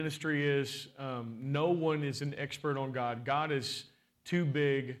ministry is no one is an expert on God. God is too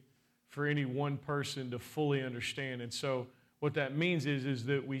big for any one person to fully understand. And so what that means is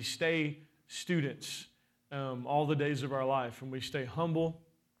that we stay students all the days of our life, and we stay humble,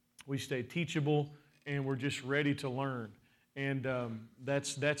 we stay teachable, and we're just ready to learn. And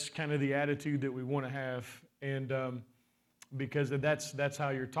that's kind of the attitude that we want to have, and because that's how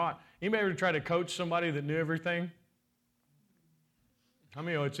you're taught. Anybody ever try to coach somebody that knew everything? How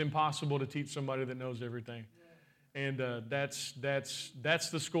many know it's impossible to teach somebody that knows everything? And that's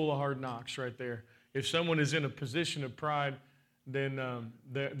the school of hard knocks right there. If someone is in a position of pride, then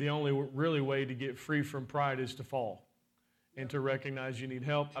the only really way to get free from pride is to fall and to recognize you need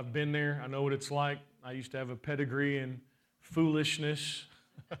help. I've been there. I know what it's like. I used to have a pedigree in foolishness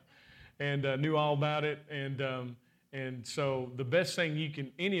and knew all about it. And so the best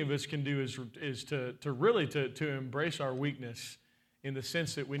thing any of us can do is to really embrace our weakness, in the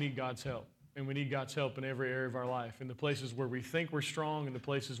sense that we need God's help. And we need God's help in every area of our life, in the places where we think we're strong and the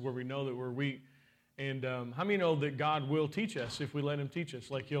places where we know that we're weak. And how many know that God will teach us if we let Him teach us?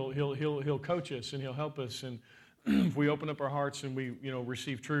 Like He'll coach us and He'll help us, and if we open up our hearts and we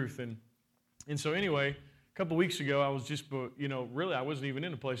receive truth. And so anyway, a couple weeks ago I was just really I wasn't even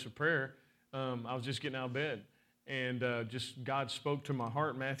in a place of prayer. I was just getting out of bed, and just God spoke to my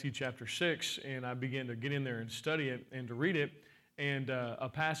heart, Matthew chapter 6, and I began to get in there and study it and to read it. And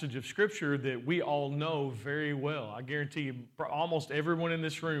a passage of Scripture that we all know very well. I guarantee you, almost everyone in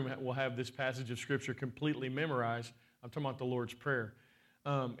this room will have this passage of Scripture completely memorized. I'm talking about the Lord's Prayer.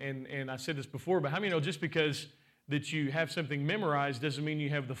 And I said this before, but how many know just because that you have something memorized doesn't mean you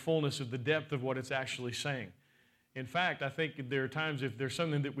have the fullness of the depth of what it's actually saying? In fact, I think there are times if there's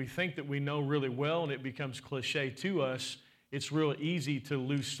something that we think that we know really well and it becomes cliche to us, it's real easy to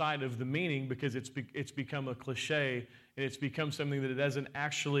lose sight of the meaning because it's become a cliche, and it's become something that it doesn't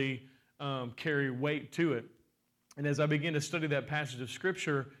actually carry weight to it. And as I began to study that passage of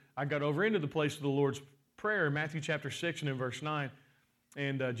Scripture, I got over into the place of the Lord's Prayer, Matthew chapter 6 and in verse 9.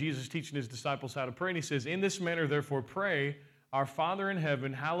 And Jesus is teaching His disciples how to pray. And He says, "In this manner, therefore, pray, Our Father in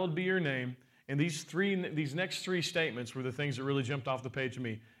heaven, hallowed be Your name." And these next three statements were the things that really jumped off the page of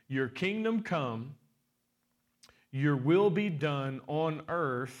me. Your kingdom come, Your will be done on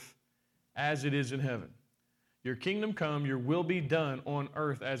earth as it is in heaven. Your kingdom come, Your will be done on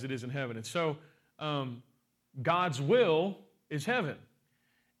earth as it is in heaven. And so God's will is heaven.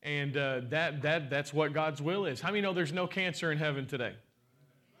 And that's what God's will is. How many know there's no cancer in heaven today?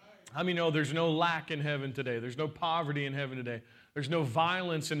 How many know there's no lack in heaven today? There's no poverty in heaven today. There's no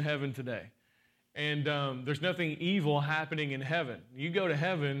violence in heaven today. And there's nothing evil happening in heaven. You go to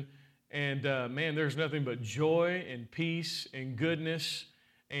heaven and, man, there's nothing but joy and peace and goodness.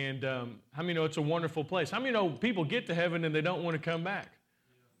 And how many know it's a wonderful place? How many know people get to heaven and they don't want to come back?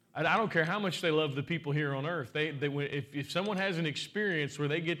 I don't care how much they love the people here on earth. If someone has an experience where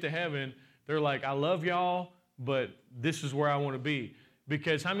they get to heaven, they're like, I love y'all, but this is where I want to be.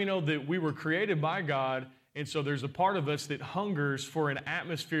 Because how many know that we were created by God, and so there's a part of us that hungers for an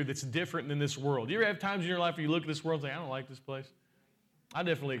atmosphere that's different than this world. You ever have times in your life where you look at this world and say, I don't like this place? I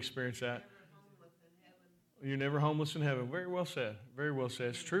definitely experienced that. You're never homeless in heaven. Very well said. Very well said.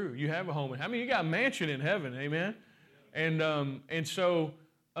 It's true. You have a home. I mean, you got a mansion in heaven. Amen. And so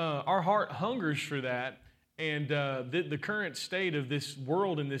our heart hungers for that. And the current state of this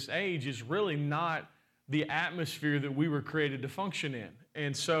world and this age is really not the atmosphere that we were created to function in.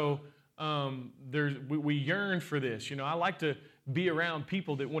 And so we yearn for this. I like to be around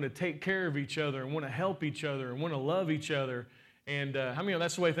people that want to take care of each other and want to help each other and want to love each other. And how many know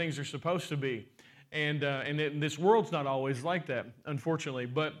that's the way things are supposed to be? And this world's not always like that, unfortunately.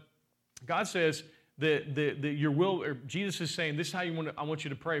 But God says that your will, or Jesus is saying, this is how I want you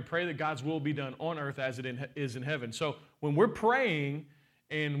to pray. Pray that God's will be done on earth as it is in heaven. So when we're praying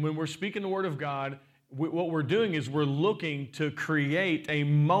and when we're speaking the Word of God, what we're doing is we're looking to create a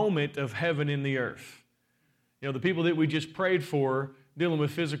moment of heaven in the earth. The people that we just prayed for dealing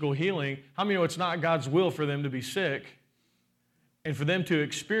with physical healing, how many know it's not God's will for them to be sick? And for them to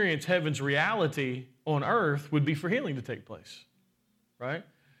experience heaven's reality on earth would be for healing to take place, right?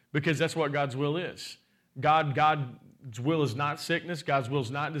 Because that's what God's will is. God's will is not sickness. God's will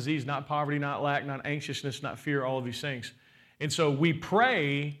is not disease, not poverty, not lack, not anxiousness, not fear, all of these things. And so we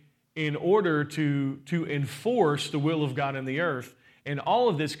pray in order to enforce the will of God in the earth. And all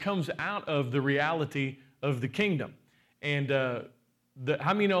of this comes out of the reality of the kingdom. And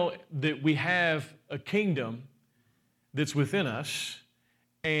how many know that we have a kingdom that's within us,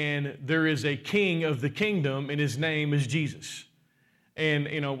 and there is a king of the kingdom, and His name is Jesus. And,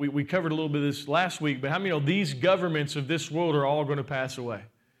 we covered a little bit of this last week, but how many know these governments of this world are all going to pass away?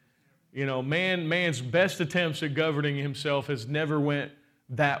 You know, man's best attempts at governing himself has never went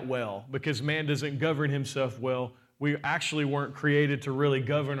that well because man doesn't govern himself well. We actually weren't created to really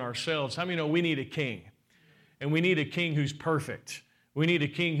govern ourselves. How many know we need a king? And we need a king who's perfect. We need a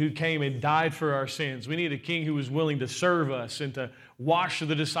king who came and died for our sins. We need a king who was willing to serve us and to wash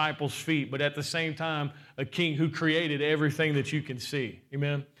the disciples' feet, but at the same time, a king who created everything that you can see.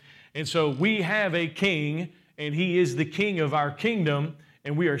 Amen? And so we have a king, and he is the king of our kingdom,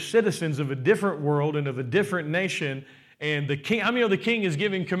 and we are citizens of a different world and of a different nation. And the king, how many know the king is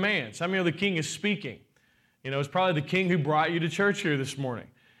giving commands? How many know the king is speaking? You know, it's probably the king who brought you to church here this morning.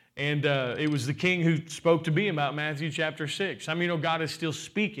 And it was the king who spoke to me about Matthew chapter 6. How many know God is still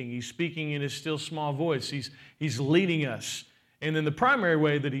speaking? He's speaking in his still small voice. He's leading us. And then the primary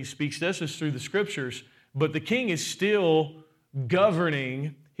way that he speaks to us is through the scriptures. But the king is still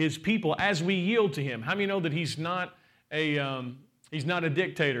governing his people as we yield to him. How many know that he's not a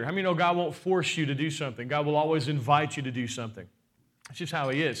dictator? How many know God won't force you to do something? God will always invite you to do something. That's just how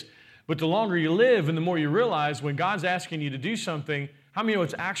he is. But the longer you live and the more you realize when God's asking you to do something, how many know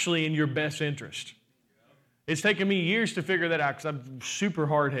it's actually in your best interest? It's taken me years to figure that out because I'm super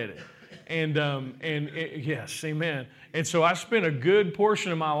hard-headed. Yes, amen. And so I spent a good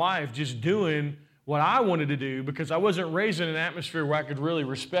portion of my life just doing what I wanted to do because I wasn't raised in an atmosphere where I could really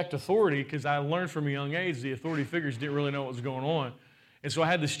respect authority because I learned from a young age the authority figures didn't really know what was going on. And so I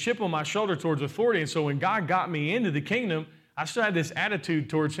had this chip on my shoulder towards authority. And so when God got me into the kingdom, I still had this attitude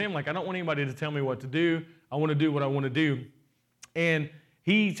towards him like I don't want anybody to tell me what to do. I want to do what I want to do. And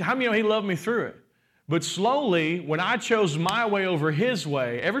how many know he loved me through it? But slowly, when I chose my way over his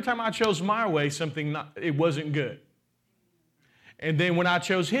way, every time I chose my way, it wasn't good. And then when I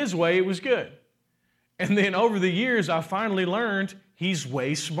chose his way, it was good. And then over the years, I finally learned he's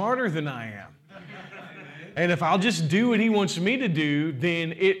way smarter than I am. And if I'll just do what he wants me to do,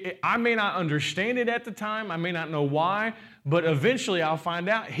 then I may not understand it at the time. I may not know why. But eventually, I'll find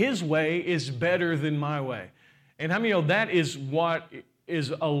out his way is better than my way. And how many know that is what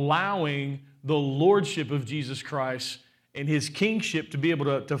is allowing the lordship of Jesus Christ and his kingship to be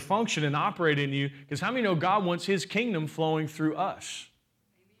able to function and operate in you? Because how many know God wants his kingdom flowing through us?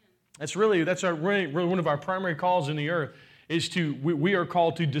 That's really one of our primary calls in the earth is we are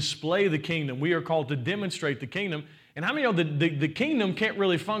called to display the kingdom. We are called to demonstrate the kingdom. And how many know the kingdom can't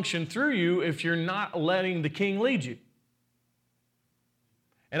really function through you if you're not letting the king lead you?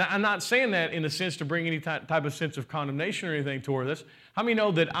 And I'm not saying that in a sense to bring any type of sense of condemnation or anything toward this. How many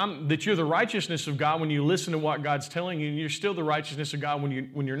know that you're the righteousness of God when you listen to what God's telling you, and you're still the righteousness of God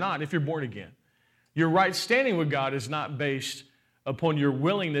when you're not, if you're born again? Your right standing with God is not based upon your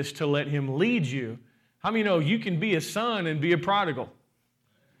willingness to let him lead you. How many know you can be a son and be a prodigal?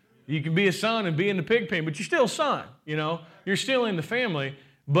 You can be a son and be in the pig pen, but you're still a son, you know? You're still in the family.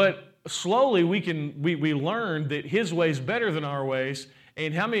 But slowly we learn that his way is better than our ways.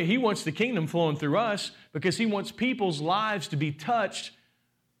 And how many, he wants the kingdom flowing through us because he wants people's lives to be touched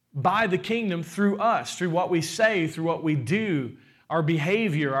by the kingdom through us, through what we say, through what we do, our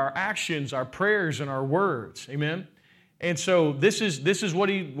behavior, our actions, our prayers, and our words. Amen? And so this is what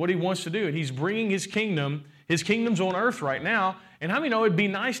he wants to do. And he's bringing his kingdom. His kingdom's on earth right now. And how many know it'd be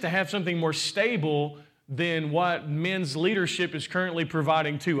nice to have something more stable than what men's leadership is currently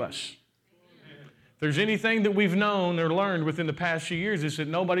providing to us? If there's anything that we've known or learned within the past few years, is that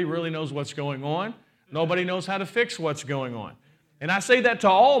nobody really knows what's going on. Nobody knows how to fix what's going on. And I say that to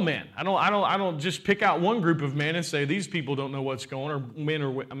all men. I don't just pick out one group of men and say these people don't know what's going on, or men,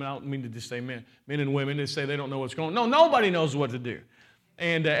 or I don't mean to just say men and women and say they don't know what's going on. No, nobody knows what to do,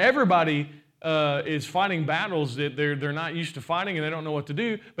 and everybody is fighting battles that they're not used to fighting and they don't know what to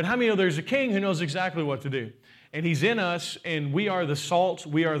do. But how many know there's a king who knows exactly what to do, and he's in us, and we are the salt,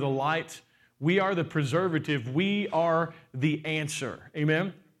 we are the light, we are the preservative, we are the answer.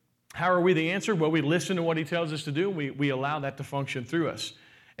 Amen. How are we the answer? Well, we listen to what he tells us to do. We allow that to function through us.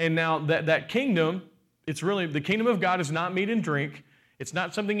 And now that kingdom, it's really, the kingdom of God is not meat and drink. It's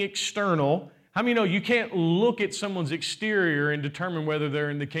not something external. How many know you can't look at someone's exterior and determine whether they're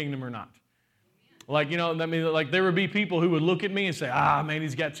in the kingdom or not? Like, you know, I mean, like there would be people who would look at me and say, man,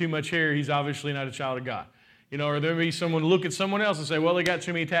 he's got too much hair. He's obviously not a child of God. You know, or there would be someone look at someone else and say, well, they got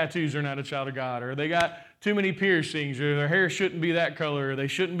too many tattoos. They're not a child of God. Or they got too many piercings, or their hair shouldn't be that color, or they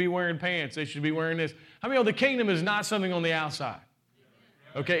shouldn't be wearing pants, they should be wearing this. How many know the kingdom is not something on the outside?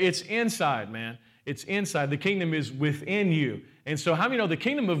 Okay, it's inside, man. It's inside. The kingdom is within you. And so how many know the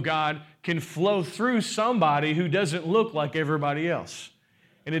kingdom of God can flow through somebody who doesn't look like everybody else?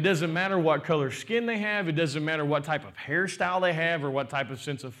 And it doesn't matter what color skin they have, it doesn't matter what type of hairstyle they have, or what type of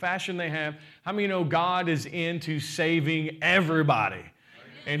sense of fashion they have. How many know God is into saving everybody?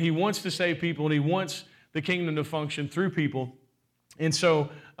 And He wants to save people, and He wants the kingdom to function through people. And so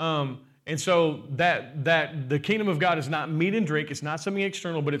that the kingdom of God is not meat and drink. It's not something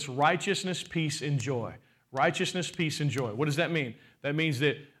external, but it's righteousness, peace, and joy. Righteousness, peace, and joy. What does that mean? That means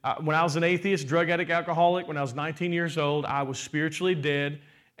that when I was an atheist, drug addict, alcoholic, when I was 19 years old, I was spiritually dead,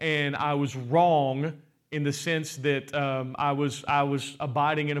 and I was wrong in the sense that I was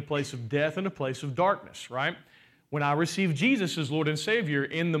abiding in a place of death and a place of darkness, right? When I received Jesus as Lord and Savior,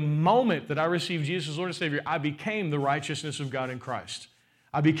 in the moment that I received Jesus as Lord and Savior, I became the righteousness of God in Christ.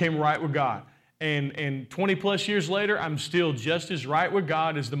 I became right with God. And 20 plus years later, I'm still just as right with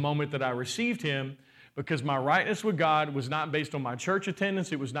God as the moment that I received Him, because my rightness with God was not based on my church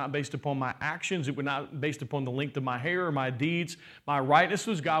attendance. It was not based upon my actions. It was not based upon the length of my hair or my deeds. My rightness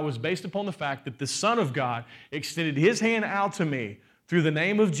with God was based upon the fact that the Son of God extended His hand out to me through the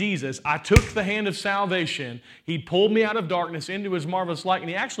name of Jesus. I took the hand of salvation. He pulled me out of darkness into His marvelous light, and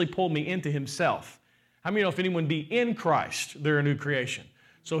He actually pulled me into Himself. How many know if anyone be in Christ, they're a new creation?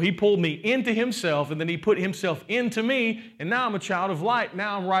 So He pulled me into Himself, and then He put Himself into me, and now I'm a child of light.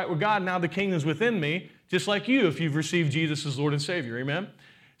 Now I'm right with God. Now the kingdom's within me, just like you if you've received Jesus as Lord and Savior. Amen?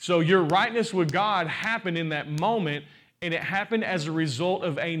 So your rightness with God happened in that moment, and it happened as a result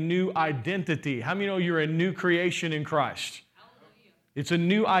of a new identity. How many know you're a new creation in Christ? Hallelujah. It's a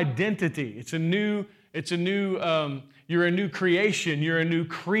new identity. You're a new creation. You're a new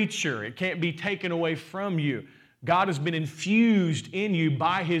creature. It can't be taken away from you. God has been infused in you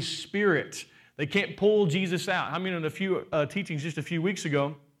by His Spirit. They can't pull Jesus out. I mean, in a few teachings just a few weeks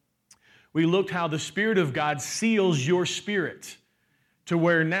ago, we looked how the Spirit of God seals your spirit to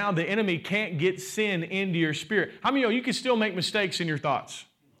where now the enemy can't get sin into your spirit. How many of you can still make mistakes in your thoughts?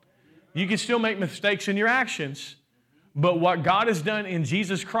 You can still make mistakes in your actions, but what God has done in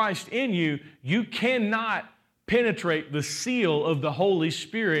Jesus Christ in you, you cannot penetrate the seal of the Holy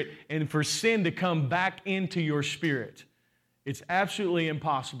Spirit and for sin to come back into your spirit. It's absolutely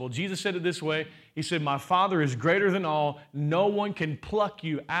impossible. Jesus said it this way. He said, "My Father is greater than all. No one can pluck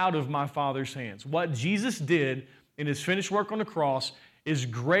you out of my Father's hands." What Jesus did in His finished work on the cross is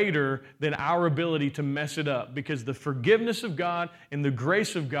greater than our ability to mess it up, because the forgiveness of God and the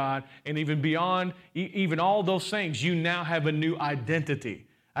grace of God, and even beyond even all those things, you now have a new identity.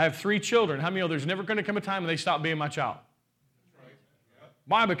 I have 3 children. How many know there's never going to come a time when they stop being my child?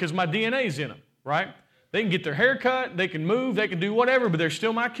 Why? Because my DNA is in them, right? They can get their hair cut, they can move, they can do whatever, but they're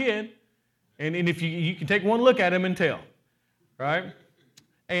still my kid. And if you can take one look at them and tell, right?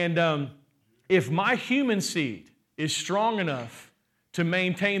 And if my human seed is strong enough to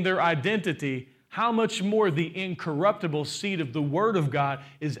maintain their identity, how much more the incorruptible seed of the Word of God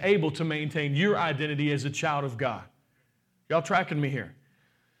is able to maintain your identity as a child of God. Y'all tracking me here?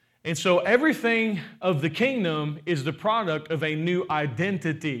 And so everything of the kingdom is the product of a new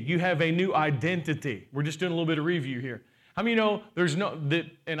identity. You have a new identity. We're just doing a little bit of review here. How many know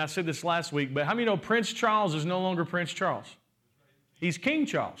and I said this last week, but how many know Prince Charles is no longer Prince Charles? He's King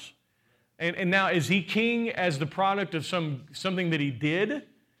Charles. And now, is he king as the product of something that he did?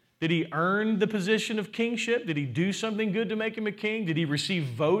 Did he earn the position of kingship? Did he do something good to make him a king? Did he receive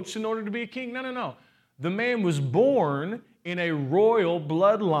votes in order to be a king? No. The man was born in a royal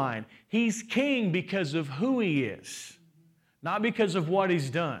bloodline. He's king because of who he is, not because of what he's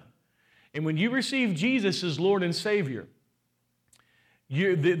done. And when you receive Jesus as Lord and Savior,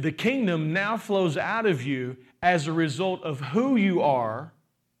 the kingdom now flows out of you as a result of who you are,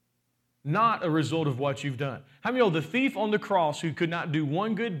 not a result of what you've done. How many know the thief on the cross who could not do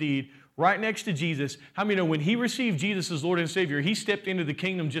one good deed right next to Jesus, how many know when he received Jesus as Lord and Savior, he stepped into the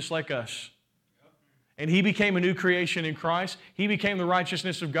kingdom just like us? And he became a new creation in Christ. He became the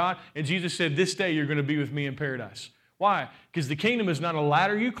righteousness of God. And Jesus said, "This day you're going to be with me in paradise." Why? Because the kingdom is not a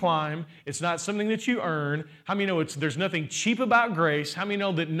ladder you climb. It's not something that you earn. How many know there's nothing cheap about grace? How many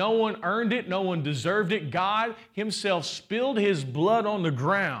know that no one earned it? No one deserved it? God Himself spilled His blood on the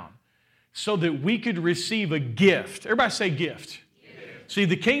ground so that we could receive a gift. Everybody say gift. See,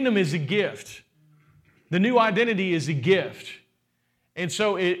 the kingdom is a gift. The new identity is a gift. And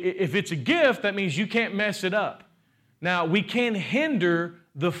so if it's a gift, that means you can't mess it up. Now, we can hinder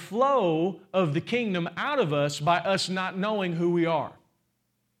the flow of the kingdom out of us by us not knowing who we are.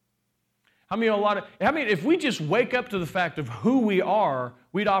 If we just wake up to the fact of who we are,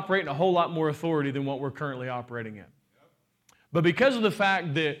 we'd operate in a whole lot more authority than what we're currently operating in. But because of the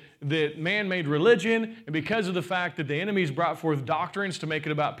fact that man-made religion, and because of the fact that the enemy's brought forth doctrines to make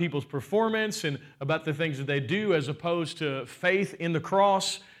it about people's performance and about the things that they do as opposed to faith in the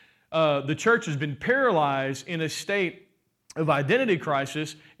cross, the church has been paralyzed in a state of identity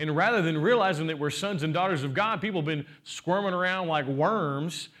crisis, and rather than realizing that we're sons and daughters of God, people have been squirming around like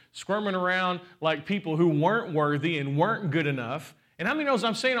worms, squirming around like people who weren't worthy and weren't good enough. And how many knows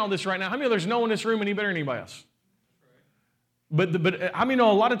I'm saying all this right now? How many know there's no one in this room any better than anybody else? But how many know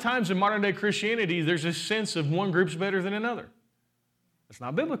a lot of times in modern day Christianity, there's a sense of one group's better than another? That's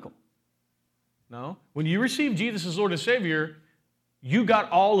not biblical. No. When you receive Jesus as Lord and Savior, you got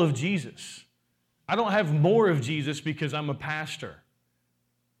all of Jesus. I don't have more of Jesus because I'm a pastor.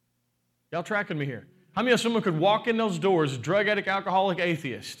 Y'all tracking me here? How many of someone could walk in those doors, drug addict, alcoholic,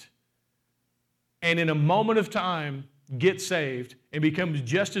 atheist, and in a moment of time get saved and become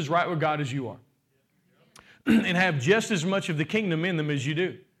just as right with God as you are? And have just as much of the kingdom in them as you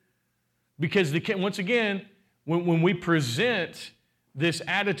do. Because once again, when we present this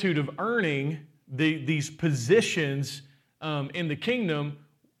attitude of earning these positions in the kingdom,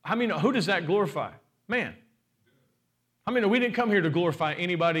 how many know, who does that glorify? Man. How many know we didn't come here to glorify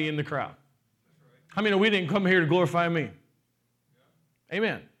anybody in the crowd? How many know we didn't come here to glorify me?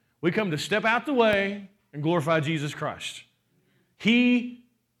 Amen. We come to step out the way and glorify Jesus Christ. He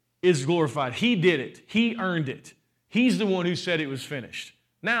is glorified. He did it. He earned it. He's the one who said it was finished.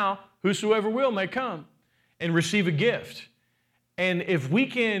 Now, whosoever will may come and receive a gift. And if we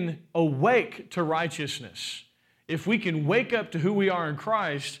can awake to righteousness, if we can wake up to who we are in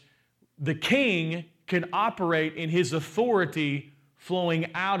Christ, the King can operate in His authority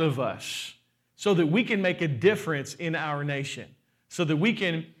flowing out of us so that we can make a difference in our nation, so that we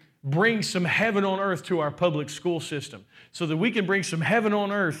can bring some heaven on earth to our public school system, so that we can bring some heaven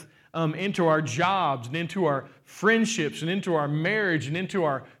on earth into our jobs and into our friendships and into our marriage and into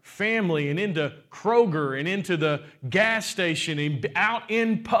our family and into Kroger and into the gas station and out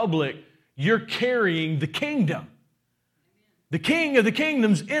in public. You're carrying the kingdom. The King of the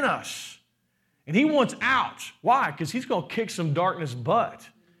kingdom's in us. And He wants out. Why? Because He's going to kick some darkness butt.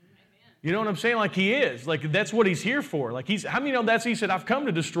 You know what I'm saying? Like He is. Like that's what He's here for. Like how many know that's He said, I've come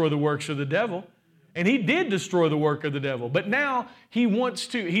to destroy the works of the devil. And He did destroy the work of the devil. But now He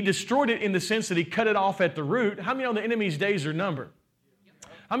destroyed it in the sense that He cut it off at the root. How many know the enemy's days are numbered?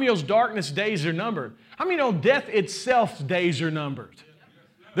 How many know darkness days are numbered? How many know death itself's days are numbered?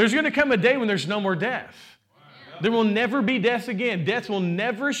 There's going to come a day when there's no more death. There will never be death again. Death will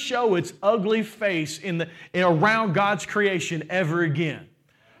never show its ugly face around God's creation ever again.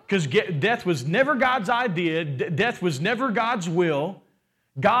 Because death was never God's idea. Death was never God's will.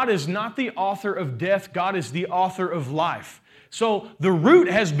 God is not the author of death. God is the author of life. So the root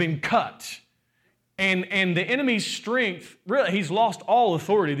has been cut. And the enemy's strength, really, he's lost all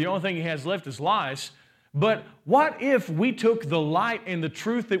authority. The only thing he has left is lies. But what if we took the light and the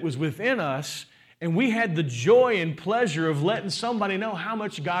truth that was within us and we had the joy and pleasure of letting somebody know how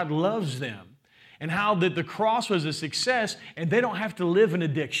much God loves them and how that the cross was a success and they don't have to live in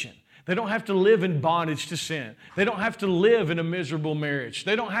addiction. They don't have to live in bondage to sin. They don't have to live in a miserable marriage.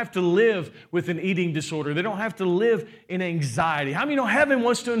 They don't have to live with an eating disorder. They don't have to live in anxiety. How many know heaven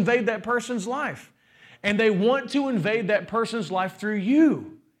wants to invade that person's life? And they want to invade that person's life through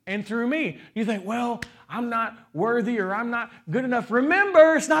you and through me. You think, well, I'm not worthy or I'm not good enough.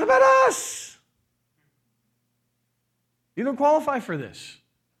 Remember, it's not about us. You don't qualify for this.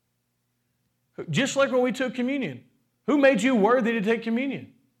 Just like when we took communion. Who made you worthy to take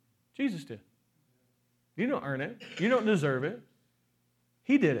communion? Jesus did. You don't earn it. You don't deserve it.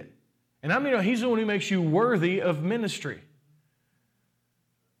 He did it. And how many know He's the one who makes you worthy of ministry?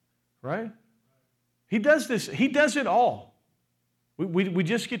 Right? He does this. He does it all. We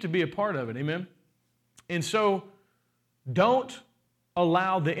just get to be a part of it. Amen? And so don't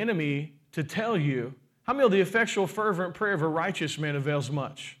allow the enemy to tell you, how many of the effectual fervent prayer of a righteous man avails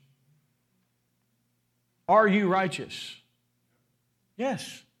much? Are you righteous?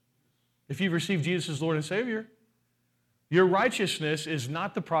 Yes. If you've received Jesus as Lord and Savior, your righteousness is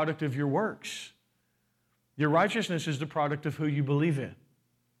not the product of your works. Your righteousness is the product of who you believe in.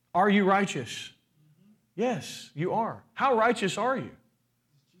 Are you righteous? Yes, you are. How righteous are you?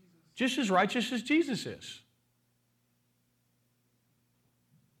 Just as righteous as Jesus is.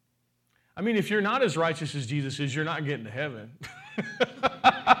 I mean, if you're not as righteous as Jesus is, you're not getting to heaven.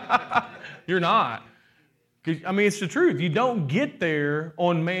 You're not. I mean, it's the truth. You don't get there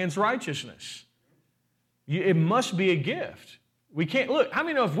on man's righteousness. It must be a gift. We can't, look, how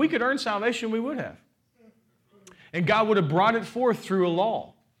many know if we could earn salvation, we would have? And God would have brought it forth through a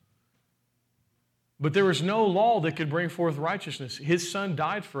law. But there was no law that could bring forth righteousness. His Son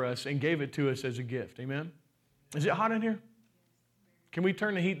died for us and gave it to us as a gift. Amen? Is it hot in here? Can we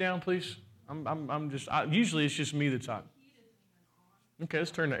turn the heat down, please? Usually it's just me that's hot. Okay,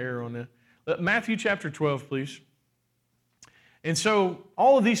 let's turn the air on there. Matthew chapter 12, please. And so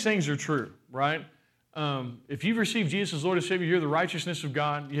all of these things are true, right? If you've received Jesus as Lord and Savior, you're the righteousness of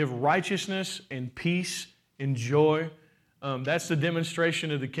God. You have righteousness and peace and joy. That's the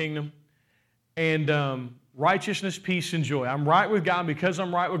demonstration of the kingdom. And righteousness, peace, and joy. I'm right with God. Because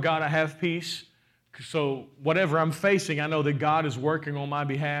I'm right with God, I have peace. So whatever I'm facing, I know that God is working on my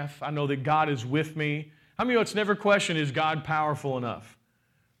behalf. I know that God is with me. How many of you know it's never a question, is God powerful enough?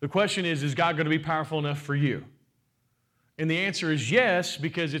 The question is God going to be powerful enough for you? And the answer is yes,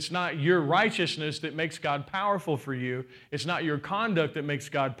 because it's not your righteousness that makes God powerful for you. It's not your conduct that makes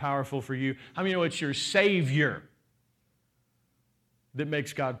God powerful for you. How many know it's your Savior that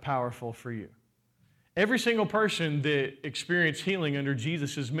makes God powerful for you? Every single person that experienced healing under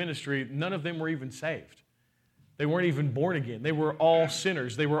Jesus' ministry, none of them were even saved. They weren't even born again. They were all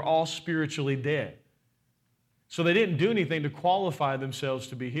sinners. They were all spiritually dead. So they didn't do anything to qualify themselves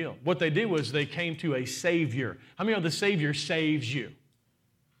to be healed. What they did was they came to a Savior. How many know the Savior saves you?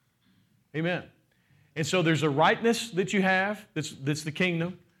 Amen. And so there's a rightness that you have, that's the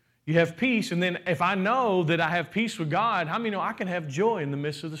kingdom. You have peace, and then if I know that I have peace with God, how many know I can have joy in the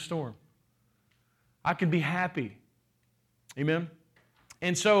midst of the storm? I can be happy. Amen?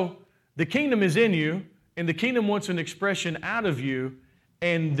 And so the kingdom is in you, and the kingdom wants an expression out of you,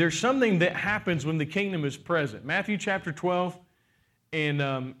 and there's something that happens when the kingdom is present. Matthew chapter 12 and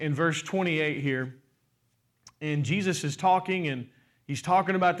in verse 28 here, and Jesus is talking, and he's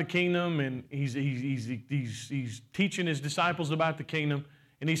talking about the kingdom, and he's teaching his disciples about the kingdom,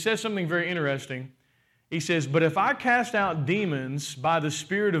 and he says something very interesting. He says, "But if I cast out demons by the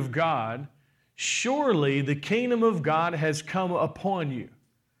Spirit of God, surely the kingdom of God has come upon you."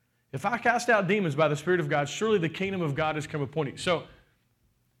 If I cast out demons by the Spirit of God, surely the kingdom of God has come upon you. So,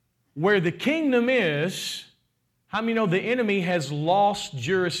 where the kingdom is, how many know the enemy has lost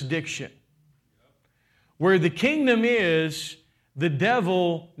jurisdiction? Where the kingdom is, the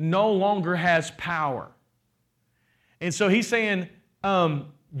devil no longer has power. And so he's saying,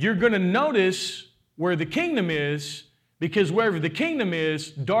 you're going to notice where the kingdom is, because wherever the kingdom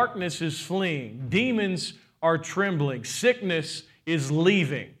is, darkness is fleeing. Demons are trembling. Sickness is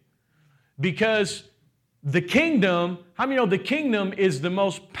leaving. Because the kingdom, how many know the kingdom is the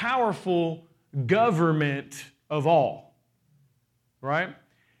most powerful government of all? Right?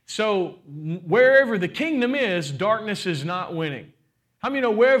 So wherever the kingdom is, darkness is not winning. How many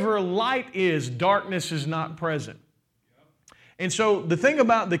know wherever light is, darkness is not present? And so the thing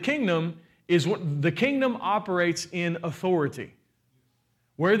about the kingdom is the kingdom operates in authority.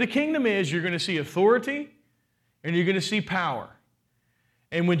 Where the kingdom is, you're going to see authority and you're going to see power.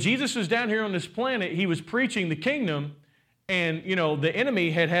 And when Jesus was down here on this planet, he was preaching the kingdom, and the enemy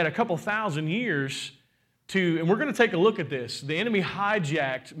had a couple thousand years to, and we're going to take a look at this. The enemy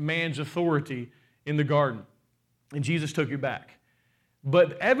hijacked man's authority in the garden, and Jesus took it back.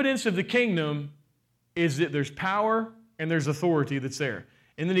 But evidence of the kingdom is that there's power and there's authority that's there.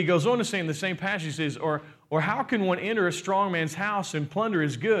 And then he goes on to say in the same passage, he says, or how can one enter a strong man's house and plunder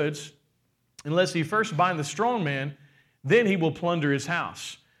his goods unless he first bind the strong man, then he will plunder his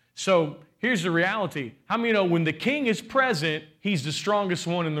house. So here's the reality. How many know when the king is present, he's the strongest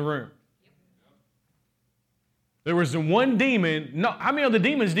one in the room? There was the one demon. No, how many know the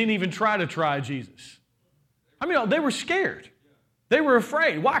demons didn't even try Jesus? How many know they were scared? They were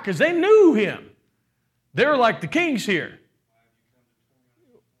afraid. Why? Because they knew him. They were like, the king's here.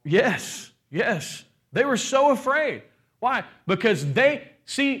 Yes. They were so afraid. Why? Because they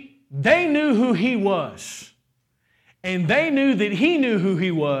knew who he was. And they knew that he knew who he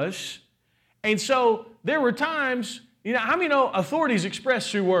was. And so there were times, how many know authority is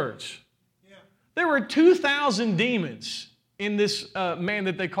expressed through words? Yeah. There were 2,000 demons in this man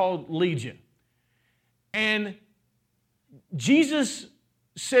that they called Legion. And Jesus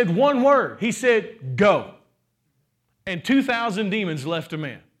said one word. He said, "Go." And 2,000 demons left a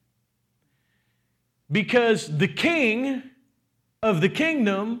man. Because the king of the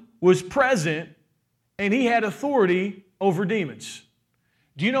kingdom was present, and he had authority over demons.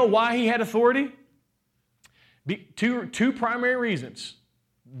 Do you know why he had authority? Two primary reasons.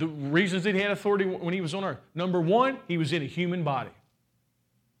 The reasons that he had authority when he was on earth. Number one, he was in a human body.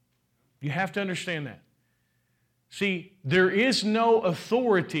 You have to understand that. See, there is no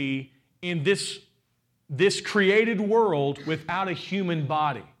authority in this created world without a human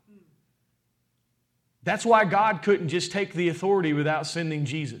body. That's why God couldn't just take the authority without sending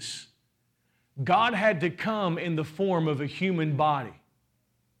Jesus. God had to come in the form of a human body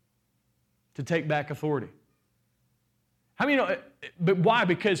to take back authority. How many know? But why?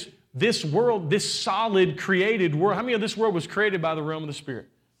 Because this world, this solid created world, how many of this world was created by the realm of the Spirit?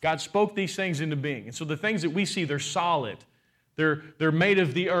 God spoke these things into being. And so the things that we see, they're solid. They're made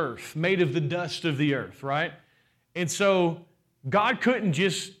of the earth, made of the dust of the earth, right? And so God couldn't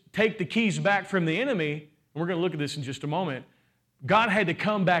just take the keys back from the enemy, and we're going to look at this in just a moment. God had to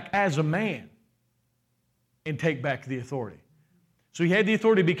come back as a man and take back the authority. So he had the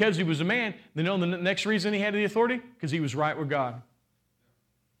authority because he was a man. Then you know the next reason he had the authority? Because he was right with God.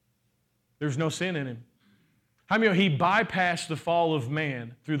 There's no sin in him. How many know he bypassed the fall of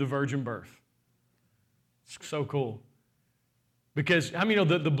man through the virgin birth? It's so cool. Because how many know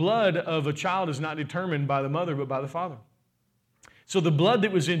that the blood of a child is not determined by the mother but by the father? So the blood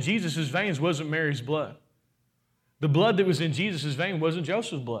that was in Jesus' veins wasn't Mary's blood. The blood that was in Jesus' vein wasn't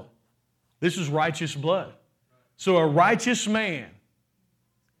Joseph's blood. This was righteous blood. So a righteous man,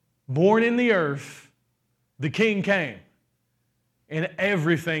 born in the earth, the king came, and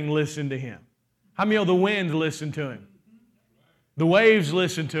everything listened to him. How many know the wind listened to him? The waves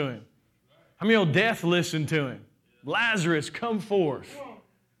listened to him. How many know death listened to him? Lazarus, come forth.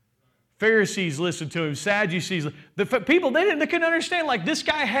 Pharisees listened to him. Sadducees. The people, they couldn't understand. Like, this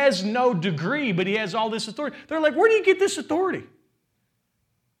guy has no degree, but he has all this authority. They're like, where do you get this authority?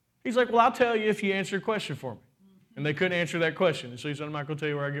 He's like, well, I'll tell you if you answer a question for me. And they couldn't answer that question. And so he said, I'm not going to tell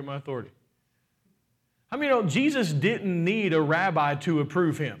you where I get my authority. How many know Jesus didn't need a rabbi to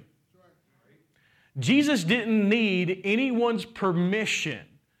approve him? Jesus didn't need anyone's permission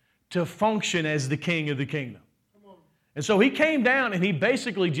to function as the king of the kingdom. And so he came down and he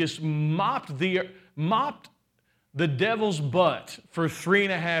basically just mopped the devil's butt for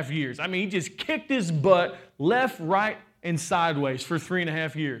 3.5 years. I mean, he just kicked his butt left, right, and sideways for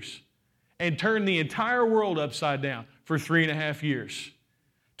 3.5 years and turned the entire world upside down for 3.5 years.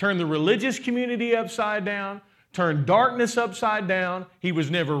 Turned the religious community upside down, turned darkness upside down. He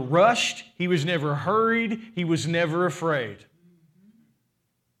was never rushed. He was never hurried. He was never afraid.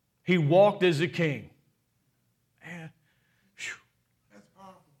 He walked as a king. Man, that's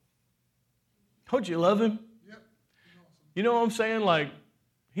powerful. Don't you love him? Yep. You know what I'm saying? Like,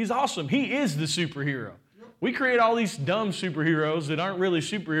 he's awesome. He is the superhero. Yep. We create all these dumb superheroes that aren't really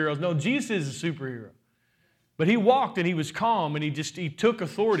superheroes. No, Jesus is a superhero. But he walked and he was calm and he took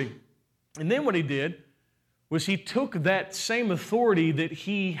authority. And then what he did was he took that same authority that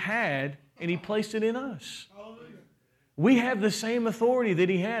he had and he placed it in us. Hallelujah. We have the same authority that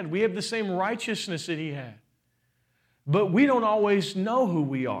he had. We have the same righteousness that he had. But we don't always know who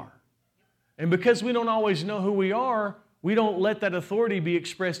we are. And because we don't always know who we are, we don't let that authority be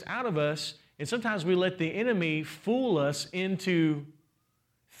expressed out of us. And sometimes we let the enemy fool us into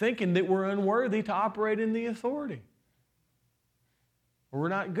thinking that we're unworthy to operate in the authority. Or we're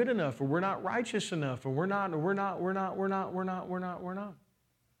not good enough, or we're not righteous enough, or we're not. We're not. I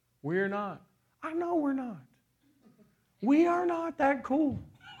know we're not. We are not that cool.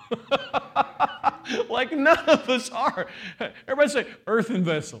 Like none of us are. Everybody say, earthen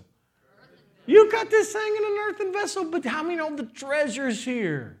vessel. You got this thing in an earthen vessel, but how many know the treasure's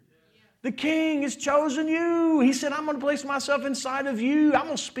here? The king has chosen you. He said, I'm going to place myself inside of you. I'm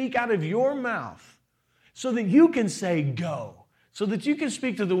going to speak out of your mouth so that you can say go. So that you can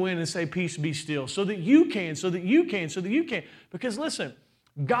speak to the wind and say, peace, be still. So that you can. Because listen,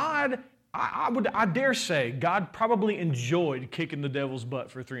 God, I dare say, God probably enjoyed kicking the devil's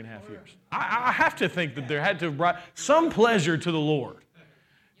butt for 3.5 years. I have to think that there had to be some pleasure to the Lord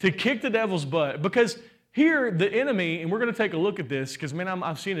to kick the devil's butt. Because here, the enemy, and we're going to take a look at this, because, man,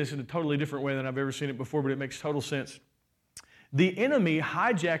 I've seen this in a totally different way than I've ever seen it before, but it makes total sense. The enemy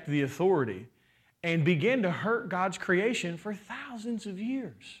hijacked the authority and began to hurt God's creation for thousands of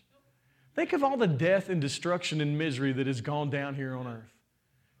years. Think of all the death and destruction and misery that has gone down here on earth.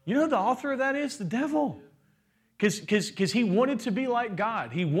 You know who the author of that is? The devil. Because he wanted to be like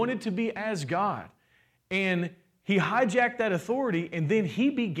God. He wanted to be as God. And he hijacked that authority, and then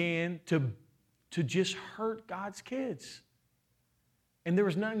he began to just hurt God's kids. And there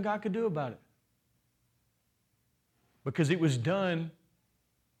was nothing God could do about it. Because it was done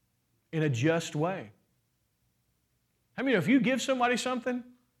in a just way. I mean, if you give somebody something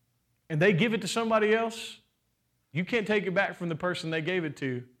and they give it to somebody else, you can't take it back from the person they gave it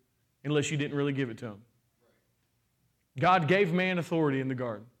to unless you didn't really give it to them. God gave man authority in the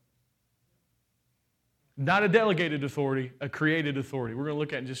garden. Not a delegated authority, a created authority. We're going to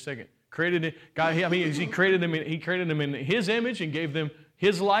look at it in just a second. Created it, God, he created them in His image and gave them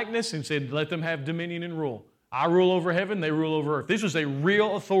His likeness and said, let them have dominion and rule. I rule over heaven, they rule over earth. This was a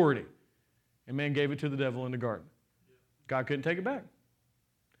real authority. And man gave it to the devil in the garden. God couldn't take it back.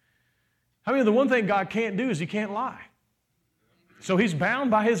 I mean, the one thing God can't do is He can't lie. So He's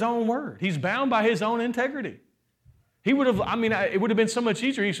bound by His own word. He's bound by His own integrity. He would have, it would have been so much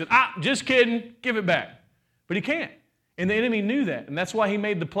easier. He said, just kidding, give it back. But He can't. And the enemy knew that. And that's why he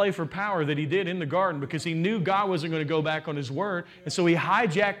made the play for power that he did in the garden, because he knew God wasn't going to go back on his word. And so he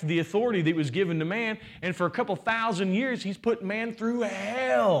hijacked the authority that was given to man. And for a couple thousand years, he's put man through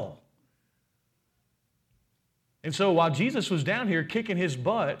hell. And so while Jesus was down here kicking his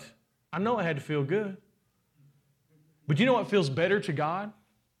butt, I know it had to feel good. But you know what feels better to God,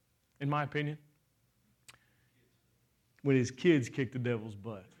 in my opinion? When his kids kick the devil's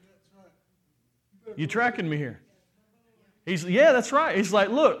butt. You tracking me here? Yeah, that's right. He's like,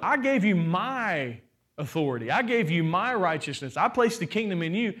 look, I gave you my authority. I gave you my righteousness. I placed the kingdom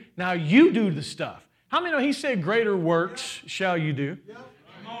in you. Now you do the stuff. How many know he said, greater works shall you do?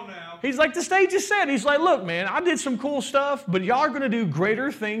 Come on now. He's like, the stage just said. He's like, look, man, I did some cool stuff, but y'all are going to do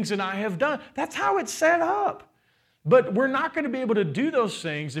greater things than I have done. That's how it's set up. But we're not going to be able to do those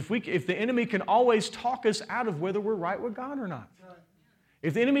things if the enemy can always talk us out of whether we're right with God or not.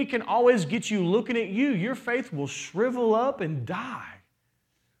 If the enemy can always get you looking at you, your faith will shrivel up and die.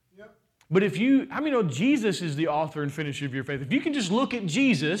 Yep. But how many know Jesus is the author and finisher of your faith? If you can just look at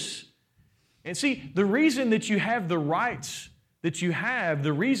Jesus and see, the reason that you have the rights that you have,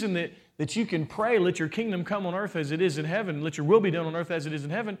 the reason that you can pray, let your kingdom come on earth as it is in heaven, let your will be done on earth as it is in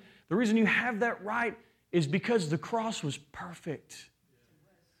heaven, the reason you have that right is because the cross was perfect.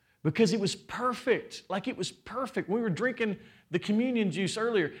 Because it was perfect. Like it was perfect. We were drinking the communion juice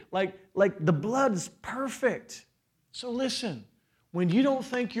earlier. Like the blood is perfect. So listen, when you don't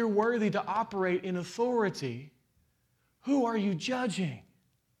think you're worthy to operate in authority, who are you judging?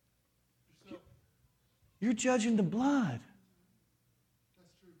 You're judging the blood.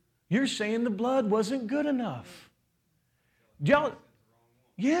 You're saying the blood wasn't good enough.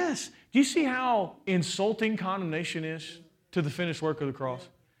 Yes. Do you see how insulting condemnation is to the finished work of the cross?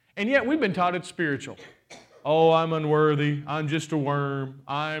 And yet we've been taught it's spiritual. Oh, I'm unworthy. I'm just a worm.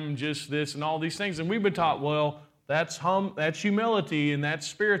 I'm just this and all these things. And we've been taught, well, that's humility and that's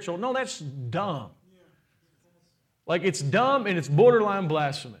spiritual. No, that's dumb. Like it's dumb and it's borderline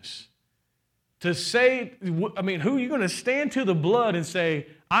blasphemous. To say, who are you going to stand to the blood and say,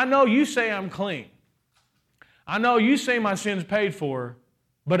 I know you say I'm clean. I know you say my sin's paid for,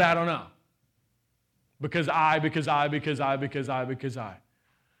 but I don't know. Because I.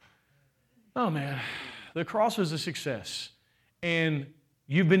 Oh, man. The cross was a success. And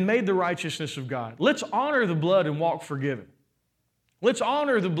you've been made the righteousness of God. Let's honor the blood and walk forgiven. Let's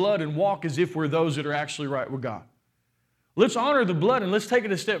honor the blood and walk as if we're those that are actually right with God. Let's honor the blood and let's take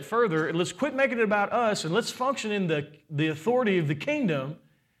it a step further and let's quit making it about us and let's function in the authority of the kingdom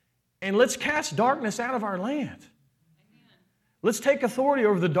and let's cast darkness out of our land. Amen. Let's take authority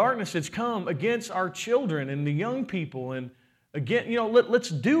over the darkness that's come against our children and the young people. And again, let's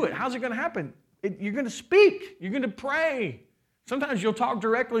do it. How's it going to happen? You're going to speak. You're going to pray. Sometimes you'll talk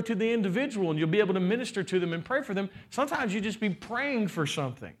directly to the individual and you'll be able to minister to them and pray for them. Sometimes you just be praying for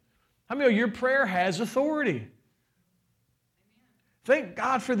something. How many of your prayer has authority? Thank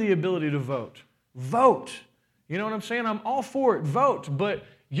God for the ability to vote. Vote. You know what I'm saying? I'm all for it. Vote. But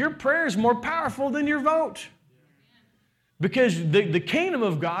your prayer is more powerful than your vote. Because the kingdom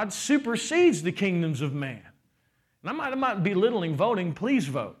of God supersedes the kingdoms of man. And I'm not belittling voting. Please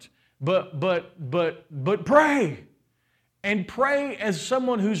vote. But pray. And pray as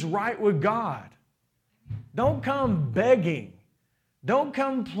someone who's right with God. Don't come begging. Don't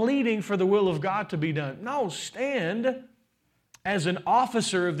come pleading for the will of God to be done. No, stand as an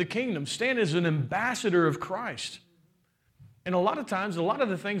officer of the kingdom. Stand as an ambassador of Christ. And a lot of times, a lot of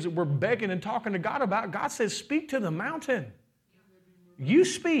the things that we're begging and talking to God about, God says, speak to the mountain. You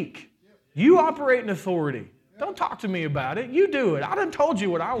speak. You operate in authority. Don't talk to me about it. You do it. I done told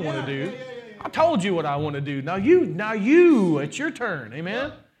you what I want to do. I told you what I want to do. Now you, it's your turn.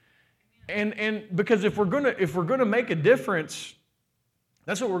 Amen? And because if we're gonna make a difference,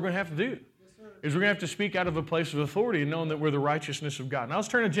 that's what we're going to have to do. Is we're going to have to speak out of a place of authority and knowing that we're the righteousness of God. Now let's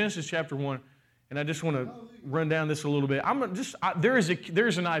turn to Genesis chapter 1, and I just want to run down this a little bit. There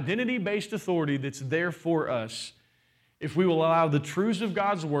is an identity-based authority that's there for us if we will allow the truths of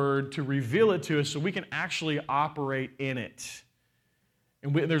God's Word to reveal it to us so we can actually operate in it.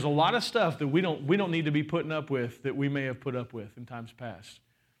 And there's a lot of stuff that we don't need to be putting up with that we may have put up with in times past.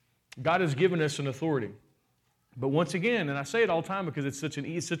 God has given us an authority. But once again, and I say it all the time because it's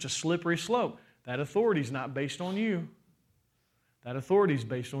such a slippery slope, that authority is not based on you. That authority is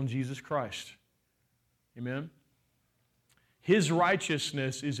based on Jesus Christ. Amen? His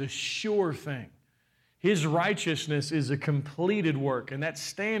righteousness is a sure thing. His righteousness is a completed work. And that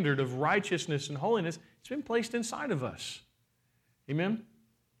standard of righteousness and holiness, it's been placed inside of us. Amen?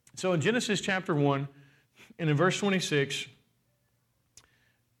 So in Genesis chapter 1, and in verse 26,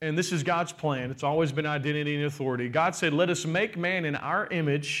 and this is God's plan. It's always been identity and authority. God said, let us make man in our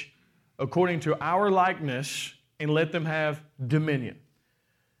image according to our likeness and let them have dominion.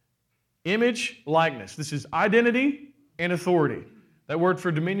 Image, likeness. This is identity and authority. That word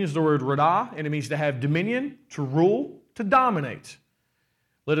for dominion is the word radah, and it means to have dominion, to rule, to dominate.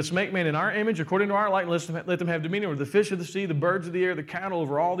 Let us make man in our image, according to our likeness, let them have dominion over the fish of the sea, the birds of the air, the cattle,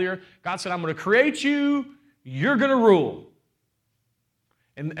 over all the earth. God said, I'm going to create you, you're going to rule.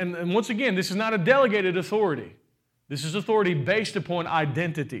 And once again, this is not a delegated authority. This is authority based upon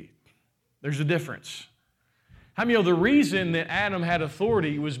identity. There's a difference. How many know the reason that Adam had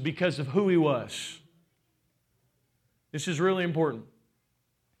authority was because of who he was? This is really important.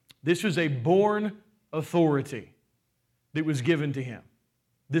 This was a born authority that was given to him.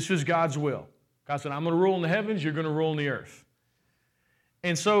 This was God's will. God said, I'm going to rule in the heavens, you're going to rule in the earth.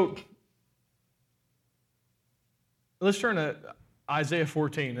 And so, let's turn to Isaiah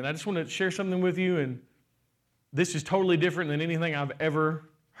 14. And I just want to share something with you. And this is totally different than anything I've ever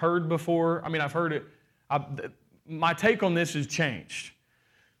heard before. I mean, I've heard it. My take on this has changed.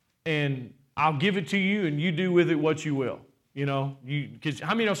 And I'll give it to you, and you do with it what you will. You know, because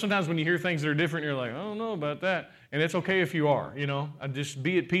how many know sometimes when you hear things that are different, you're like, I don't know about that. And it's okay if you are, you know. I just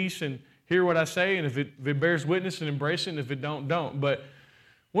be at peace and hear what I say, and if it bears witness, and embrace it, and if it don't. But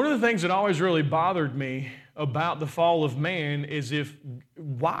one of the things that always really bothered me about the fall of man is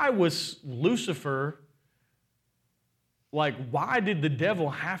why was Lucifer, why did the devil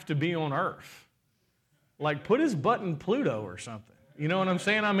have to be on earth? Put his butt in Pluto or something. You know what I'm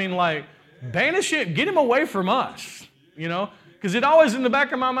saying? I mean, banish it, get him away from us. You know, because it always in the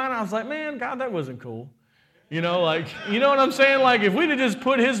back of my mind, I was like, man, God, that wasn't cool. You know, you know what I'm saying? If we'd have just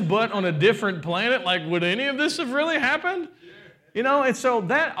put his butt on a different planet, would any of this have really happened? You know, and so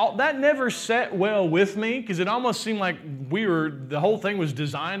that never sat well with me, because it almost seemed like the whole thing was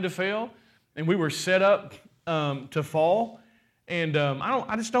designed to fail, and we were set up to fall. And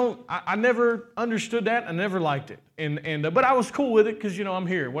I never understood that. I never liked it. But I was cool with it because, I'm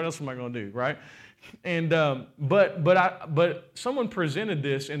here. What else am I going to do, right? And but someone presented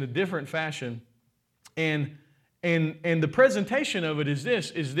this in a different fashion, and the presentation of it is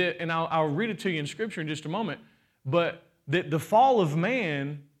that, and I'll read it to you in Scripture in just a moment, but that the fall of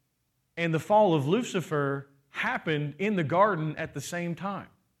man and the fall of Lucifer happened in the garden at the same time.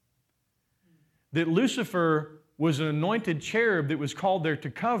 That Lucifer was an anointed cherub that was called there to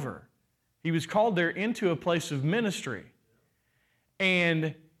cover. He was called there into a place of ministry.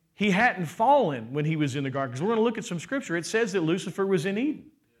 And he hadn't fallen when he was in the garden. Because we're going to look at some Scripture. It says that Lucifer was in Eden.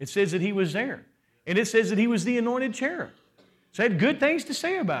 It says that he was there. And it says that he was the anointed cherub. So it had good things to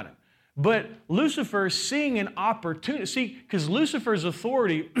say about him. But Lucifer, seeing an opportunity, because Lucifer's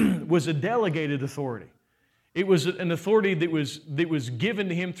authority was a delegated authority. It was an authority that was given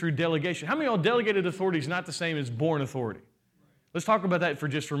to him through delegation. How many of y'all delegated authority is not the same as born authority? Let's talk about that for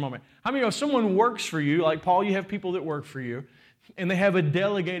just for a moment. How many of y'all, someone works for you, like Paul, you have people that work for you, and they have a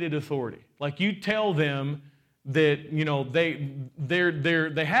delegated authority. You tell them that,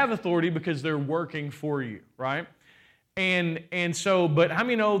 they have authority because they're working for you, right? And so, but how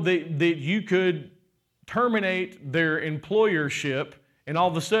many know that you could terminate their employership and all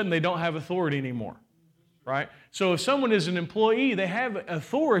of a sudden they don't have authority anymore, right? So if someone is an employee, they have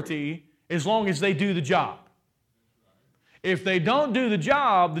authority as long as they do the job. If they don't do the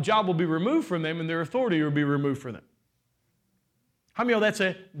job will be removed from them and their authority will be removed from them. How many know that's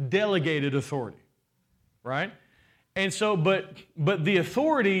a delegated authority, right? And so, but the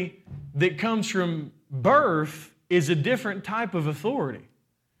authority that comes from birth is a different type of authority.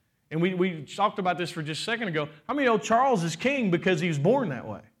 And we talked about this for just a second ago. How many know Charles is king because he was born that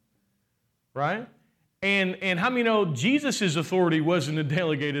way, right? And how many know Jesus' authority wasn't a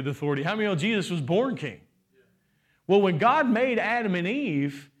delegated authority? How many know Jesus was born king? Well, when God made Adam and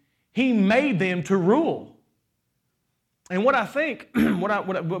Eve, He made them to rule. And what I think,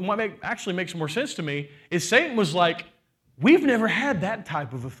 actually makes more sense to me, is Satan was like, we've never had that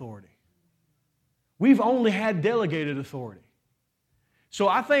type of authority. We've only had delegated authority. So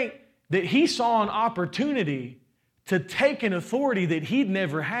I think that he saw an opportunity to take an authority that he'd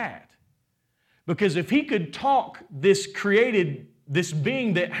never had. Because if he could talk this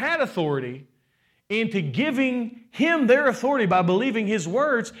being that had authority into giving him their authority by believing his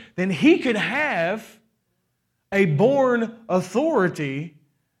words, then he could have a born authority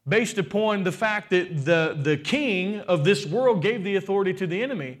based upon the fact that the king of this world gave the authority to the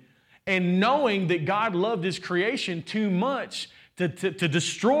enemy, and knowing that God loved His creation too much to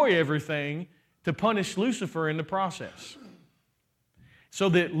destroy everything, to punish Lucifer in the process. So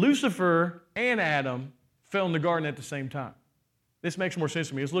that Lucifer and Adam fell in the garden at the same time. This makes more sense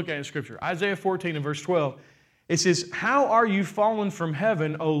to me. Let's look at it in Scripture. Isaiah 14 and verse 12. It says, how are you fallen from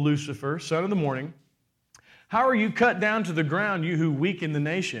heaven, O Lucifer, son of the morning? How are you cut down to the ground, you who weaken the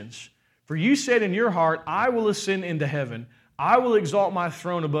nations? For you said in your heart, I will ascend into heaven. I will exalt my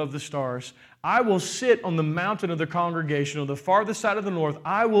throne above the stars. I will sit on the mountain of the congregation on the farthest side of the north.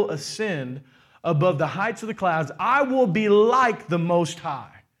 I will ascend above the heights of the clouds. I will be like the Most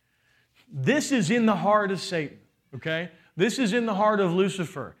High. This is in the heart of Satan, okay? This is in the heart of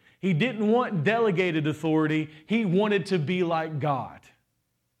Lucifer. He didn't want delegated authority. He wanted to be like God.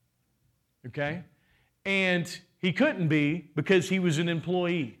 Okay? And he couldn't be because he was an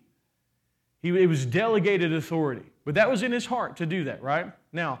employee. It was delegated authority. But that was in his heart to do that, right?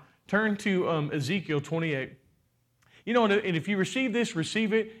 Now, turn to Ezekiel 28. You know, and if you receive this,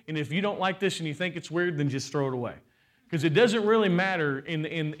 receive it. And if you don't like this and you think it's weird, then just throw it away. Because it doesn't really matter in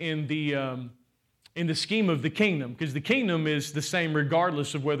the scheme of the kingdom, because the kingdom is the same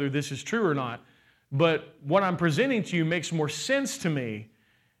regardless of whether this is true or not. But what I'm presenting to you makes more sense to me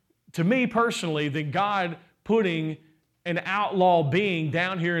personally, than God putting an outlaw being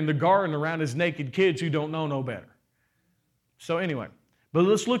down here in the garden around his naked kids who don't know no better. So anyway, but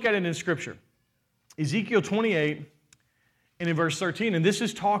let's look at it in Scripture. Ezekiel 28 and in verse 13, and this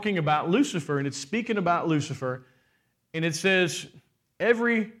is talking about Lucifer, and it's speaking about Lucifer, and it says, Let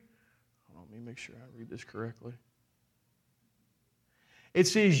me make sure I read this correctly. It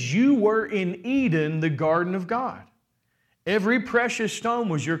says, you were in Eden, the garden of God. Every precious stone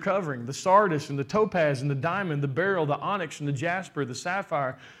was your covering, the sardius and the topaz and the diamond, the beryl, the onyx and the jasper, the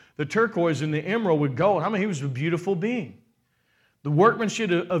sapphire, the turquoise and the emerald with gold. He was a beautiful being. The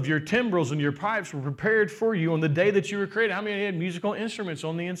workmanship of your timbrels and your pipes were prepared for you on the day that you were created. How many had musical instruments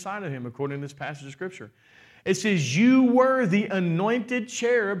on the inside of him, according to this passage of Scripture? It says, you were the anointed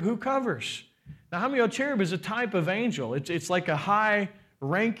cherub who covers. Now, how many know cherub is a type of angel? It's like a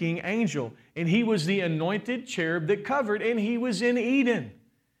high-ranking angel. And he was the anointed cherub that covered, and he was in Eden.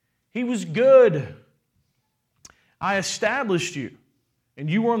 He was good. I established you, and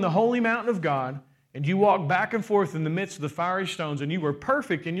you were on the holy mountain of God, and you walked back and forth in the midst of the fiery stones, and you were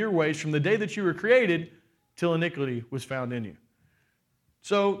perfect in your ways from the day that you were created till iniquity was found in you.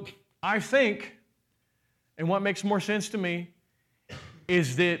 So I think, and what makes more sense to me,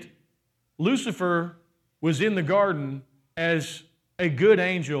 is that Lucifer was in the garden as a good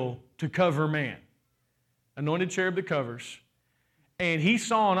angel to cover man. Anointed cherub that covers. And he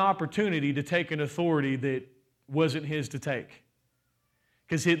saw an opportunity to take an authority that wasn't his to take.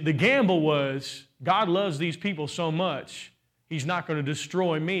 Because the gamble was, God loves these people so much, he's not going to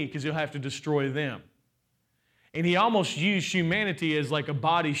destroy me because he'll have to destroy them. And he almost used humanity as like a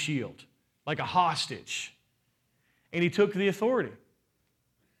body shield, like a hostage. And he took the authority,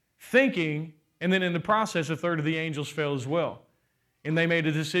 thinking, and then in the process, a third of the angels fell as well. And they made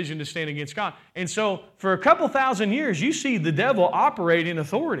a decision to stand against God. And so, for a couple thousand years, you see the devil operate in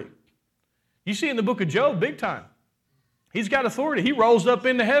authority. You see in the book of Job, big time. He's got authority. He rolls up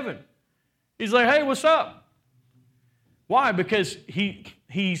into heaven. He's like, hey, what's up? Why? Because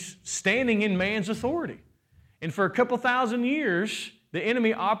he's standing in man's authority. And for a couple thousand years, the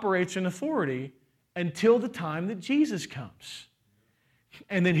enemy operates in authority until the time that Jesus comes.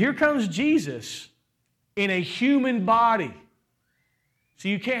 And then here comes Jesus in a human body. So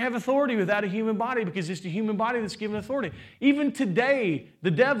you can't have authority without a human body because it's the human body that's given authority. Even today,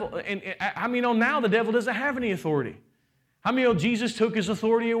 the devil, and how many know now the devil doesn't have any authority? How many know Jesus took his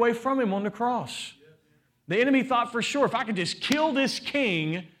authority away from him on the cross? The enemy thought for sure, if I could just kill this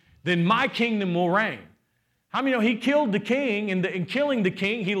king, then my kingdom will reign. How many know he killed the king, and in killing the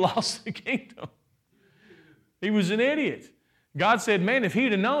king, he lost the kingdom? He was an idiot. God said, man, if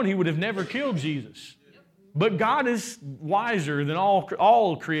he'd have known, he would have never killed Jesus. But God is wiser than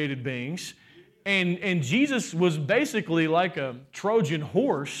all created beings. And Jesus was basically like a Trojan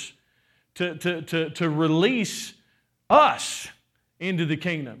horse to release us into the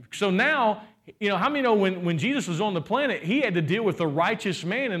kingdom. So now, how many know when Jesus was on the planet, he had to deal with a righteous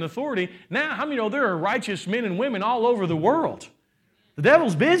man in authority. Now, how many know there are righteous men and women all over the world? The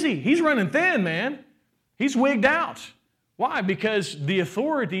devil's busy. He's running thin, man. He's wigged out. Why? Because the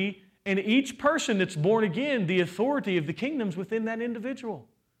authority, and each person that's born again, the authority of the kingdom's within that individual.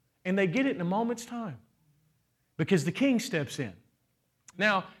 And they get it in a moment's time. Because the king steps in.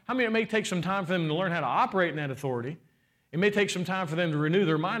 Now, how many it may take some time for them to learn how to operate in that authority? It may take some time for them to renew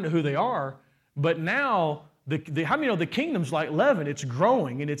their mind to who they are. But now, how many know the kingdom's like leaven? It's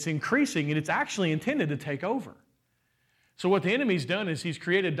growing and it's increasing and it's actually intended to take over. So what the enemy's done is he's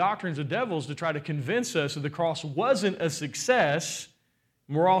created doctrines of devils to try to convince us that the cross wasn't a success,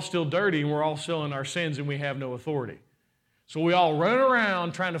 and we're all still dirty, and we're all still in our sins, and we have no authority. So we all run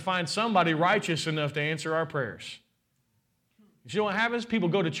around trying to find somebody righteous enough to answer our prayers. You know what happens? People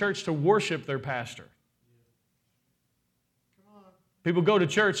go to church to worship their pastor. People go to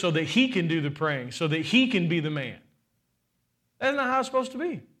church so that he can do the praying, so that he can be the man. That's not how it's supposed to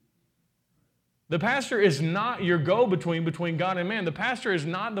be. The pastor is not your go-between between God and man. The pastor is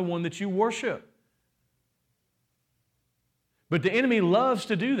not the one that you worship. But the enemy loves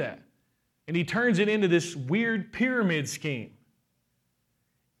to do that. And he turns it into this weird pyramid scheme.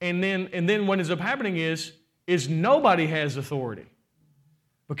 And then what ends up happening is nobody has authority.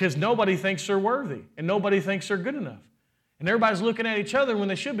 Because nobody thinks they're worthy. And nobody thinks they're good enough. And everybody's looking at each other when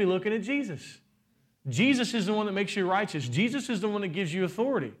they should be looking at Jesus. Jesus is the one that makes you righteous. Jesus is the one that gives you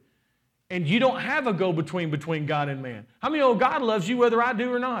authority. And you don't have a go-between between God and man. How many know God loves you whether I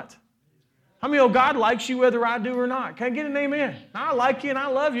do or not? How many know God likes you whether I do or not? Can I get an amen? I like you and I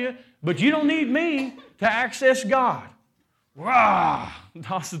love you, but you don't need me to access God. Rah!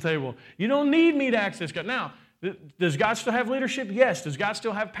 Toss the table. You don't need me to access God. Now, does God still have leadership? Yes. Does God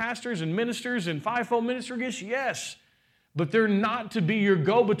still have pastors and ministers and fivefold ministry gifts? Yes. But they're not to be your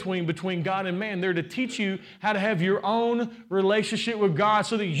go-between between God and man. They're to teach you how to have your own relationship with God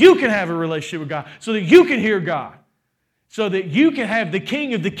so that you can have a relationship with God, so that you can hear God, so that you can have the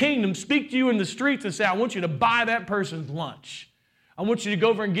King of the kingdom speak to you in the streets and say, I want you to buy that person's lunch. I want you to go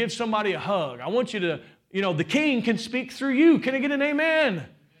over and give somebody a hug. I want you to, the King can speak through you. Can I get an amen?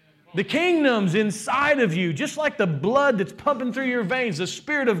 The kingdom's inside of you, just like the blood that's pumping through your veins. The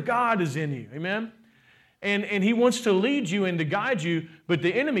Spirit of God is in you. Amen? And He wants to lead you and to guide you, but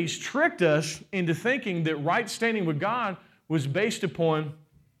the enemy's tricked us into thinking that right standing with God was based upon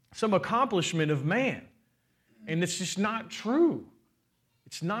some accomplishment of man. And it's just not true.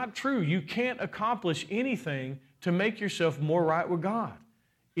 It's not true. You can't accomplish anything to make yourself more right with God.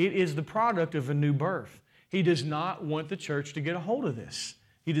 It is the product of a new birth. He does not want the church to get a hold of this.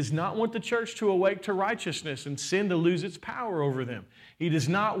 He does not want the church to awake to righteousness and sin to lose its power over them. He does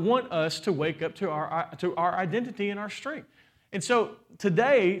not want us to wake up to our identity and our strength. And so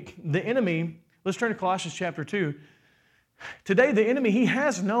today, the enemy, let's turn to Colossians chapter 2. Today, the enemy, he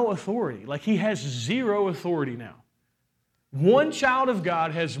has no authority. Like, he has zero authority now. One child of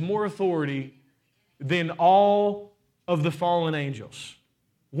God has more authority than all of the fallen angels.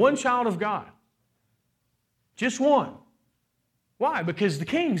 One child of God. Just one. Why? Because the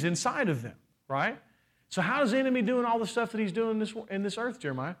King's inside of them, right? So how is the enemy doing all the stuff that he's doing in this earth,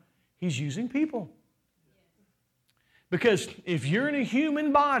 Jeremiah? He's using people. Because if you're in a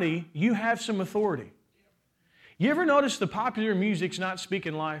human body, you have some authority. You ever notice the popular music's not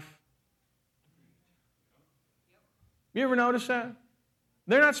speaking life? You ever notice that?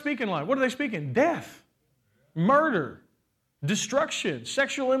 They're not speaking life. What are they speaking? Death, murder, destruction,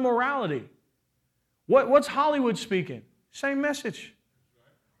 sexual immorality. What's Hollywood speaking? Same message.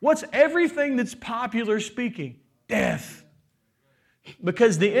 What's everything that's popular speaking? Death.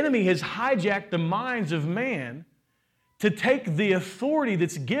 Because the enemy has hijacked the minds of man to take the authority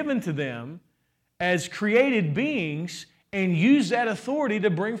that's given to them as created beings and use that authority to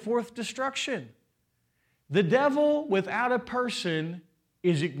bring forth destruction. The devil without a person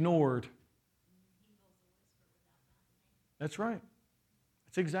is ignored. That's right.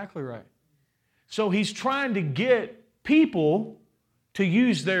 That's exactly right. So he's trying to get people to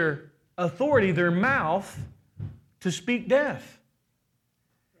use their authority, their mouth, to speak death.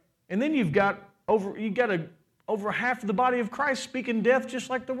 And then you've got over half of the body of Christ speaking death just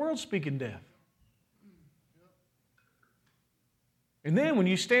like the world's speaking death. And then when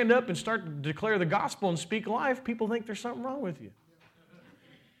you stand up and start to declare the gospel and speak life, people think there's something wrong with you.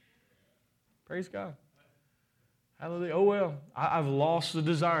 Praise God. Hallelujah. Oh well, I've lost the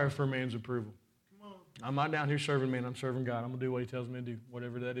desire for man's approval. I'm not down here serving man, I'm serving God. I'm going to do what He tells me to do,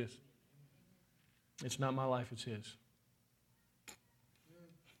 whatever that is. It's not my life, it's His.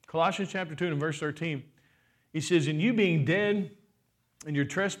 Colossians chapter 2 and verse 13, he says, and you being dead in your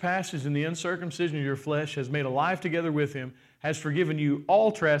trespasses and the uncircumcision of your flesh has made alive together with Him, has forgiven you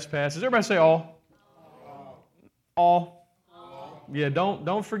all trespasses. Everybody say all. All. Yeah,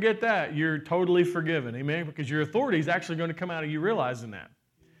 don't forget that. You're totally forgiven. Amen? Because your authority is actually going to come out of you realizing that.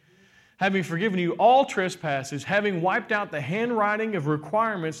 Having forgiven you all trespasses, having wiped out the handwriting of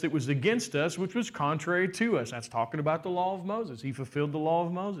requirements that was against us, which was contrary to us. That's talking about the law of Moses. He fulfilled the law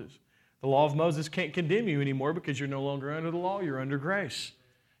of Moses. The law of Moses can't condemn you anymore because you're no longer under the law, you're under grace.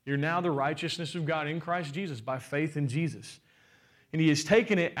 You're now the righteousness of God in Christ Jesus by faith in Jesus. And He has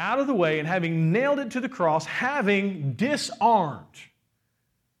taken it out of the way and having nailed it to the cross, having disarmed.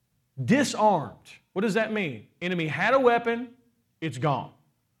 Disarmed. What does that mean? Enemy had a weapon, it's gone.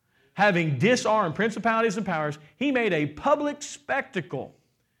 having disarmed principalities and powers, he made a public spectacle.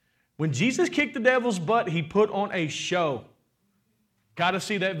 When Jesus kicked the devil's butt, he put on a show. Got to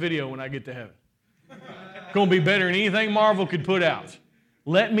see that video when I get to heaven. Going to be better than anything Marvel could put out.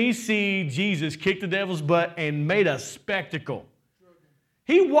 Let me see Jesus kick the devil's butt and made a spectacle.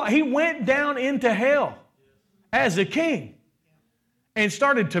 He went down into hell as a king and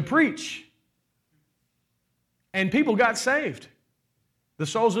started to preach. And people got saved. The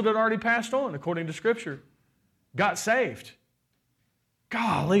souls that had already passed on, according to Scripture, got saved.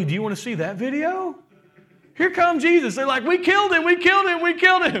 Golly, do you want to see that video? Here comes Jesus. They're like, we killed him, we killed him, we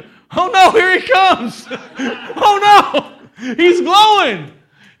killed him. Oh no, here he comes. Oh no, he's glowing.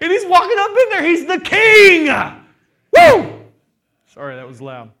 And he's walking up in there. He's the king. Woo! Sorry, that was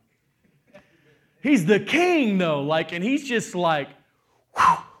loud. He's the king though, and he's just like,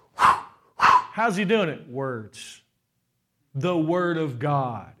 how's he doing it? Words. The Word of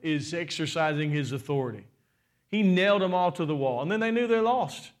God is exercising His authority. He nailed them all to the wall. And then they knew they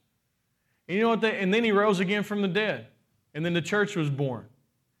lost. And you know what? And then He rose again from the dead. And then the church was born.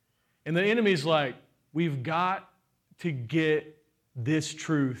 And the enemy's like, we've got to get this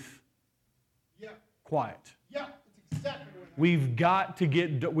truth quiet. Yeah, that's exactly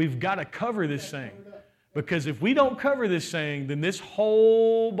what We've got to cover this thing. Because if we don't cover this thing, then this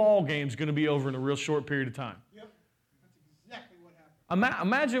whole ball game is going to be over in a real short period of time. Yep, that's exactly what happened.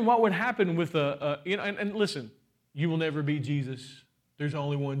 Imagine what would happen with and listen, you will never be Jesus. There's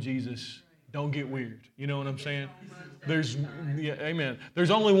only one Jesus. Don't get weird. You know what I'm saying? Amen.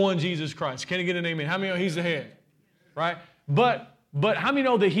 There's only one Jesus Christ. Can I get an amen? How many know He's the head? Right? But how many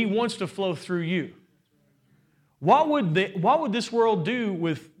know that He wants to flow through you? What would this world do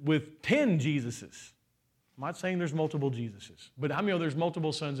with 10 Jesuses? I'm not saying there's multiple Jesuses, but how many know there's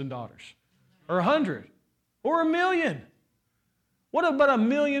multiple sons and daughters? Or 100? Or 1,000,000? What about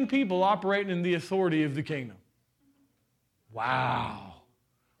 1,000,000 people operating in the authority of the kingdom? Wow.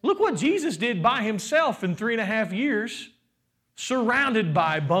 Look what Jesus did by Himself in 3.5 years, surrounded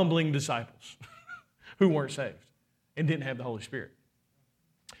by bumbling disciples who weren't saved and didn't have the Holy Spirit.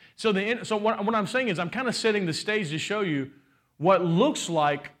 So what I'm saying is I'm kind of setting the stage to show you what looks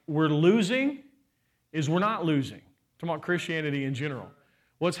like we're losing is we're not losing. I'm talking about Christianity in general.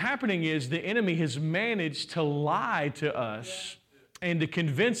 What's happening is the enemy has managed to lie to us and to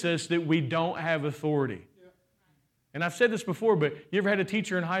convince us that we don't have authority. And I've said this before, but you ever had a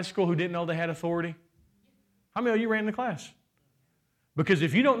teacher in high school who didn't know they had authority? How many of you ran the class? Because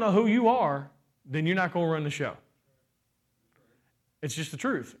if you don't know who you are, then you're not going to run the show. It's just the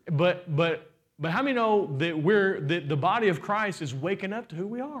truth. But how many know that the body of Christ is waking up to who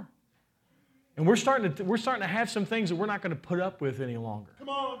we are? And we're starting to have some things that we're not going to put up with any longer. Come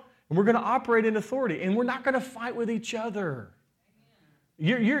on. And we're going to operate in authority. And we're not going to fight with each other.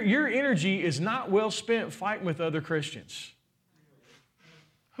 Your energy is not well spent fighting with other Christians.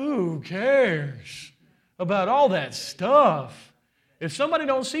 Who cares about all that stuff? If somebody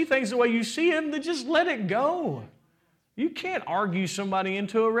don't see things the way you see them, then just let it go. You can't argue somebody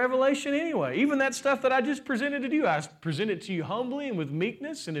into a revelation anyway. Even that stuff that I just presented to you, I present it to you humbly and with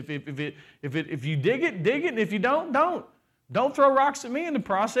meekness. And if you dig it, dig it. And if you don't. Don't throw rocks at me in the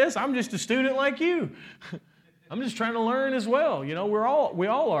process. I'm just a student like you. I'm just trying to learn as well. You know, we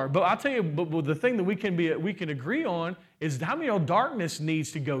all are. But I'll tell you, but the thing that we can agree on is how many darkness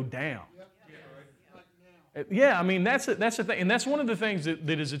needs to go down. Yeah, I mean that's the thing, and that's one of the things that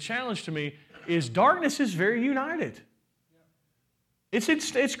is a challenge to me. Is darkness is very united.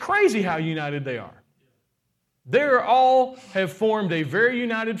 It's crazy how united they are. They all have formed a very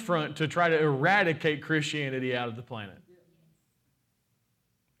united front to try to eradicate Christianity out of the planet.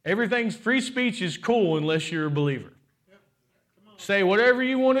 Everything's free speech is cool unless you're a believer. Say whatever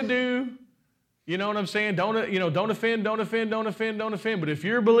you want to do. You know what I'm saying? Don't offend. But if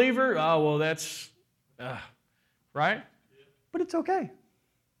you're a believer, oh well, that's right. But it's okay.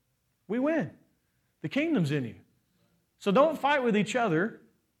 We win. The kingdom's in you. So don't fight with each other,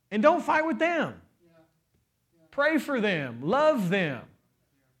 and don't fight with them. Pray for them. Love them.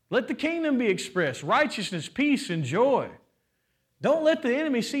 Let the kingdom be expressed. Righteousness, peace, and joy. Don't let the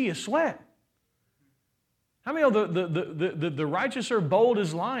enemy see you sweat. How many know the righteous are bold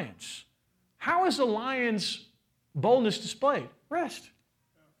as lions? How is a lion's boldness displayed? Rest.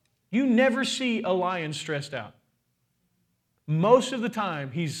 You never see a lion stressed out. Most of the time,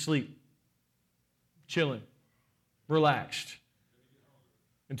 he's asleep, chilling, relaxed,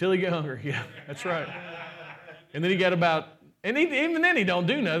 until he get hungry. Yeah, that's right. And then he got about, and even then he don't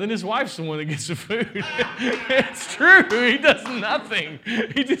do nothing. His wife's the one that gets the food. It's true. He does nothing.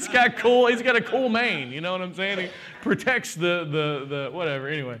 He just got cool. He's got a cool mane. You know what I'm saying? He protects the whatever.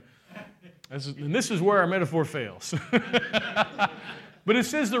 Anyway, And this is where our metaphor fails. But it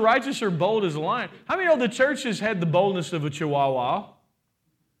says the righteous are bold as a lion. How many know the church has had the boldness of a chihuahua?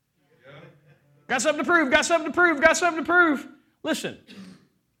 Got something to prove, got something to prove, got something to prove. Listen,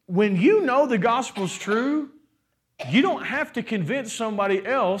 when you know the gospel's true, you don't have to convince somebody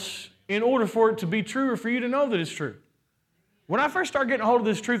else in order for it to be true or for you to know that it's true. When I first started getting a hold of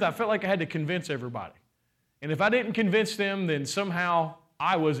this truth, I felt like I had to convince everybody. And if I didn't convince them, then somehow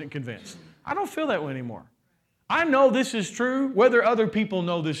I wasn't convinced. I don't feel that way anymore. I know this is true, whether other people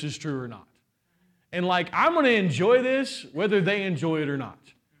know this is true or not. And I'm going to enjoy this, whether they enjoy it or not.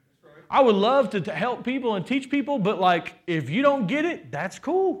 I would love to help people and teach people, but if you don't get it, that's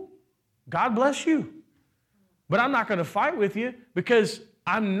cool. God bless you. But I'm not going to fight with you because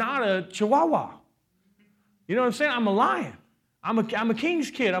I'm not a chihuahua. You know what I'm saying? I'm a lion. I'm a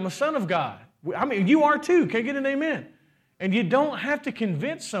king's kid. I'm a son of God. I mean, you are too. Can I get an amen? And you don't have to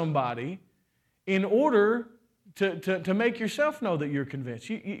convince somebody in order to make yourself know that you're convinced.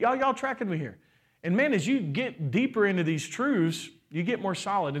 Y'all tracking me here. And man, as you get deeper into these truths, you get more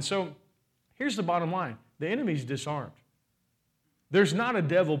solid. And so here's the bottom line. The enemy's disarmed. There's not a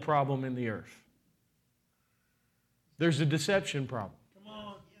devil problem in the earth. There's a deception problem. Come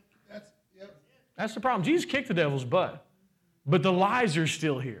on. That's the problem. Jesus kicked the devil's butt, but the lies are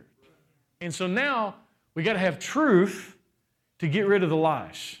still here. And so now we got to have truth to get rid of the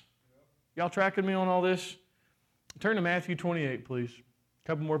lies. Y'all tracking me on all this? Turn to Matthew 28, please. A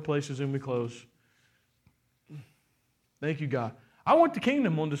couple more places and we close. Thank you, God. I want the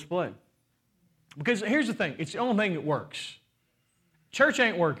kingdom on display. Because here's the thing. It's the only thing that works. Church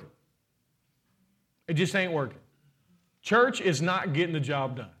ain't working. It just ain't working. Church is not getting the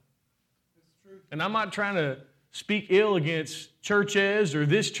job done. And I'm not trying to speak ill against churches or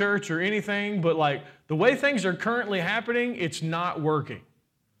this church or anything, but the way things are currently happening, it's not working.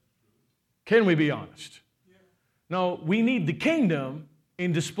 Can we be honest? No, we need the kingdom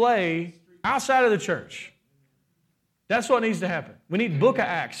in display outside of the church. That's what needs to happen. We need Book of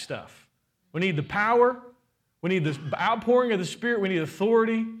Acts stuff. We need the power. We need the outpouring of the Spirit. We need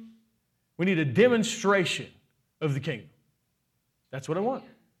authority. We need a demonstration of the kingdom. That's what I want.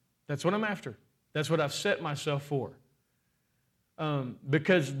 That's what I'm after. That's what I've set myself for.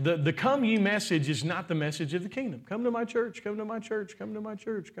 Because the come ye message is not the message of the kingdom. Come to my church, come to my church, come to my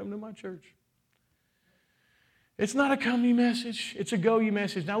church, come to my church. It's not a come ye message. It's a go ye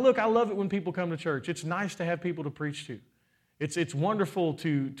message. Now look, I love it when people come to church. It's nice to have people to preach to. It's wonderful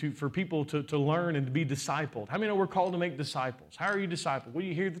for people to learn and to be discipled. How many know we're called to make disciples? How are you discipled? Well,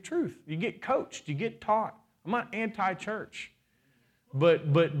 you hear the truth. You get coached. You get taught. I'm not anti-church.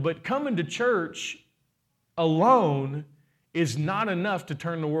 But coming to church alone is not enough to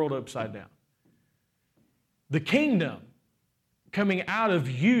turn the world upside down. The kingdom coming out of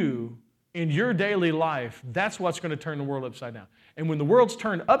you in your daily life, that's what's going to turn the world upside down. And when the world's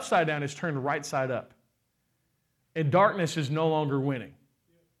turned upside down, it's turned right side up. And darkness is no longer winning.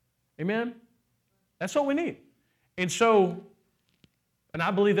 Amen? That's what we need. And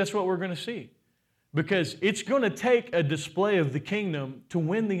I believe that's what we're going to see. Because it's going to take a display of the kingdom to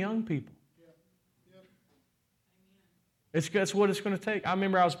win the young people. That's what it's going to take. I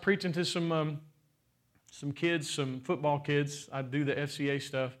remember I was preaching to some kids, some football kids. I do the FCA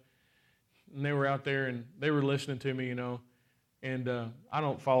stuff. And they were out there and they were listening to me, And I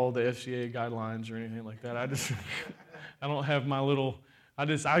don't follow the FCA guidelines or anything like that. I don't have my little, I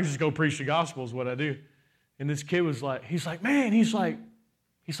just go preach the gospel is what I do. And this kid was like, I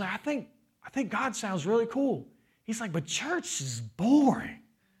think God sounds really cool. He's like, but church is boring.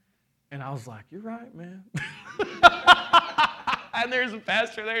 And I was like, you're right, man. And there's a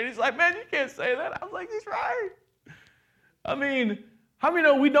pastor there, and he's like, man, you can't say that. I was like, he's right. I mean, how many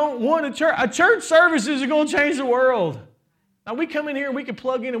know we don't want a church? A church service is going to change the world. Now, we come in here and we can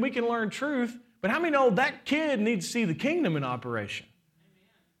plug in and we can learn truth, but how many know that kid needs to see the kingdom in operation?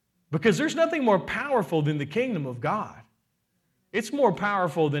 Because there's nothing more powerful than the kingdom of God. It's more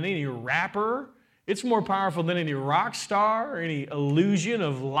powerful than any rapper. It's more powerful than any rock star or any illusion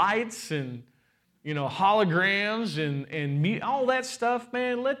of lights and holograms and all that stuff.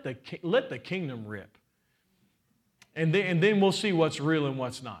 Man, let the kingdom rip. And then we'll see what's real and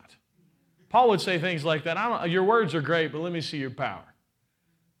what's not. Paul would say things like that. Your words are great, but let me see your power.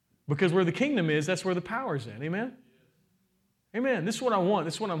 Because where the kingdom is, that's where the power is in. Amen? Amen. This is what I want.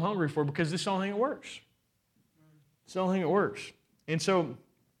 This is what I'm hungry for because this is the only thing that works. It's the only thing that works. And so,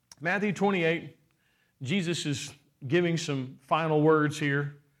 Matthew 28, Jesus is giving some final words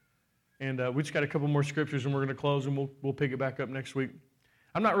here. And we just got a couple more scriptures and we're going to close and we'll pick it back up next week.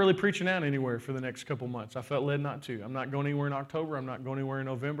 I'm not really preaching out anywhere for the next couple months. I felt led not to. I'm not going anywhere in October. I'm not going anywhere in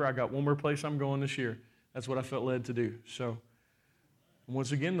November. I got one more place I'm going this year. That's what I felt led to do. So,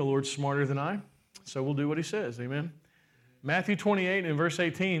 once again, the Lord's smarter than I, so we'll do what He says. Amen. Matthew 28 and verse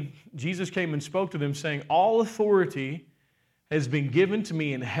 18, Jesus came and spoke to them, saying, all authority has been given to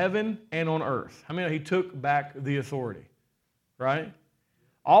me in heaven and on earth. How many know He took back the authority? Right?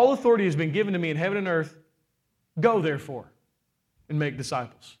 All authority has been given to me in heaven and earth. Go, therefore, and make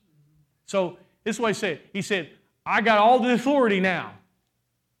disciples. So, this is what He said. He said, I got all the authority now.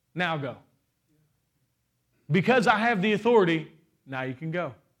 Now go. Because I have the authority, now you can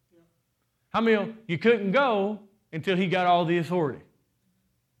go. How many know you couldn't go until He got all the authority?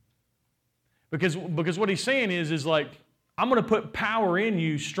 Because what He's saying is like, I'm going to put power in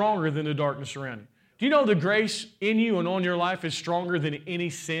you stronger than the darkness around you. Do you know the grace in you and on your life is stronger than any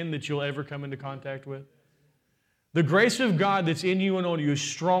sin that you'll ever come into contact with? The grace of God that's in you and on you is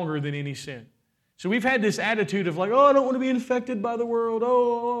stronger than any sin. So we've had this attitude of like, oh, I don't want to be infected by the world.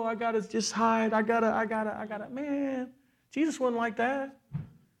 Oh, I got to just hide. I got to. Man, Jesus wasn't like that.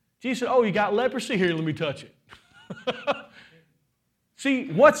 Jesus said, oh, you got leprosy? Here, let me touch it. See,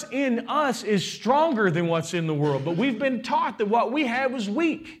 what's in us is stronger than what's in the world. But we've been taught that what we had was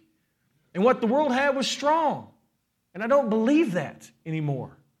weak and what the world had was strong. And I don't believe that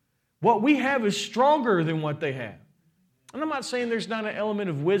anymore. What we have is stronger than what they have. And I'm not saying there's not an element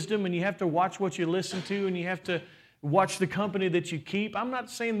of wisdom and you have to watch what you listen to and you have to watch the company that you keep. I'm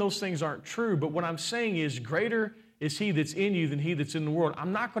not saying those things aren't true, but what I'm saying is greater is He that's in you than he that's in the world.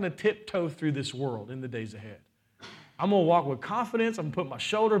 I'm not going to tiptoe through this world in the days ahead. I'm going to walk with confidence. I'm going to put my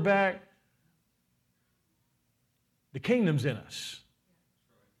shoulder back. The kingdom's in us.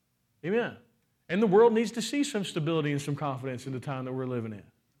 Amen. And the world needs to see some stability and some confidence in the time that we're living in.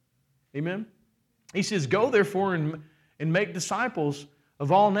 Amen. He says, go therefore and make disciples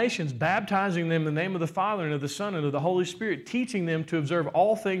of all nations, baptizing them in the name of the Father and of the Son and of the Holy Spirit, teaching them to observe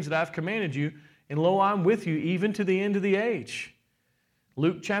all things that I've commanded you. And lo, I'm with you even to the end of the age.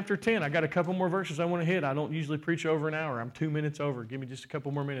 Luke chapter 10. I got a couple more verses I want to hit. I don't usually preach over an hour. I'm 2 minutes over. Give me just a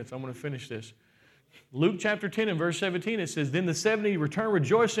couple more minutes. I want to finish this. Luke chapter 10 and verse 17, it says, then the 70 returned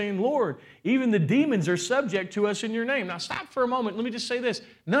rejoicing, Lord, even the demons are subject to us in your name. Now stop for a moment. Let me just say this.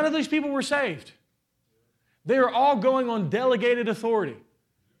 None of these people were saved. They are all going on delegated authority.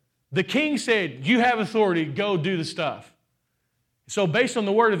 The king said, you have authority, go do the stuff. So based on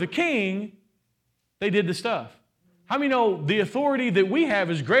the word of the king, they did the stuff. How many know the authority that we have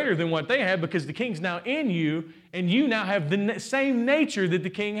is greater than what they have because the king's now in you and you now have the same nature that the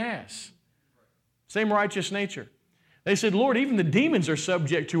king has. Same righteous nature. They said, Lord, even the demons are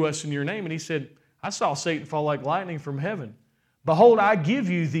subject to us in your name. And He said, I saw Satan fall like lightning from heaven. Behold, I give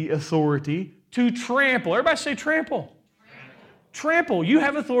you the authority to trample. Everybody say trample. Trample. You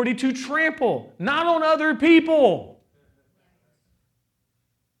have authority to trample, not on other people.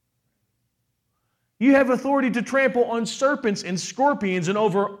 You have authority to trample on serpents and scorpions and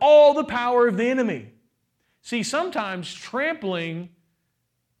over all the power of the enemy. See, sometimes trampling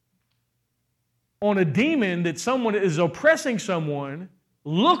on a demon that someone is oppressing someone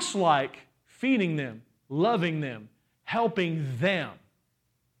looks like feeding them, loving them, helping them.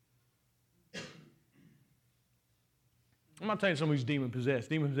 I'm not telling someone who's demon-possessed.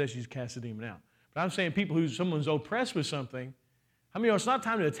 Demon-possessed, you just cast the demon out. But I'm saying people who someone's oppressed with something, I mean, it's not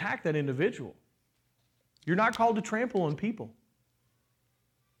time to attack that individual. You're not called to trample on people.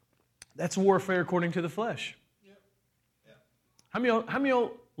 That's warfare according to the flesh. Yep. Yep. How many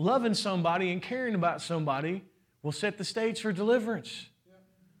loving somebody and caring about somebody will set the stage for deliverance? Yep.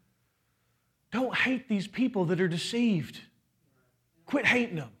 Don't hate these people that are deceived. Quit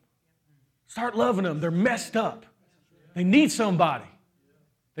hating them. Start loving them. They're messed up. They need somebody.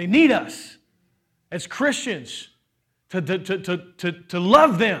 They need us as Christians to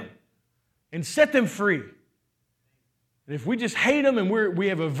love them and set them free. And if we just hate them and we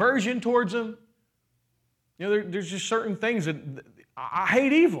have aversion towards them, you know, there's just certain things that I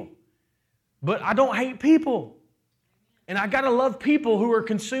hate evil, but I don't hate people. And I got to love people who are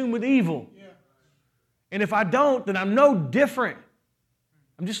consumed with evil. Yeah. And if I don't, then I'm no different.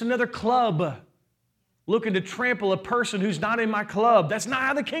 I'm just another club looking to trample a person who's not in my club. That's not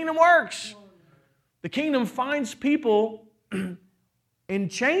how the kingdom works. The kingdom finds people and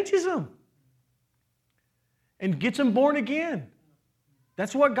changes them and gets them born again.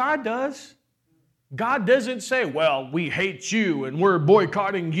 That's what God does. God doesn't say, well, we hate you and we're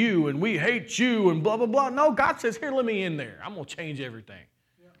boycotting you and we hate you and blah, blah, blah. No, God says, here, let me in there. I'm going to change everything.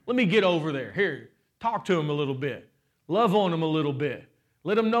 Yeah. Let me get over there. Here, talk to them a little bit. Love on them a little bit.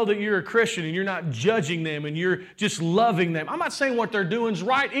 Let them know that you're a Christian and you're not judging them and you're just loving them. I'm not saying what they're doing is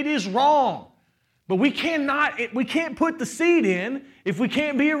right. It is wrong. But we can't put the seed in if we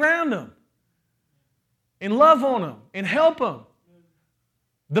can't be around them and love on them and help them.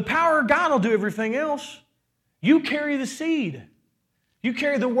 The power of God will do everything else. You carry the seed. You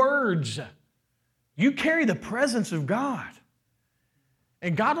carry the words. You carry the presence of God.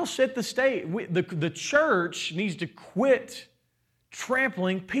 And God will set the stage. The church needs to quit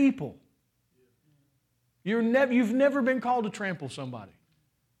trampling people. You've never been called to trample somebody.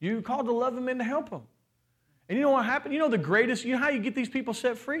 You're called to love them and to help them. And you know what happened? You know how you get these people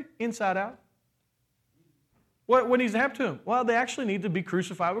set free? Inside out. What needs to happen to them? Well, they actually need to be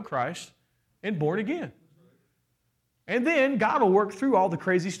crucified with Christ and born again. And then God will work through all the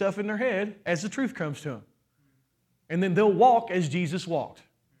crazy stuff in their head as the truth comes to them. And then they'll walk as Jesus walked.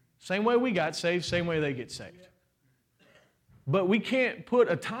 Same way we got saved, same way they get saved. But we can't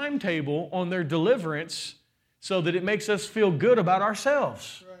put a timetable on their deliverance so that it makes us feel good about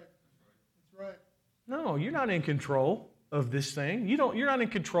ourselves. That's right. That's right. No, you're not in control of this thing. You're not in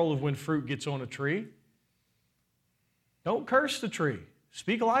control of when fruit gets on a tree. Don't curse the tree.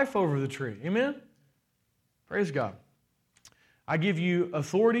 Speak life over the tree. Amen? Praise God. I give you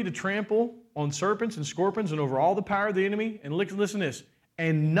authority to trample on serpents and scorpions and over all the power of the enemy. And listen to this.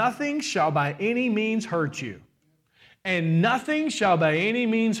 And nothing shall by any means hurt you. And nothing shall by any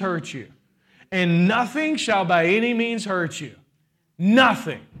means hurt you. And nothing shall by any means hurt you.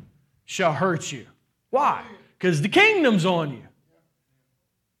 Nothing shall hurt you. Why? Because the kingdom's on you.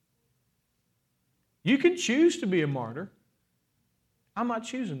 You can choose to be a martyr. I'm not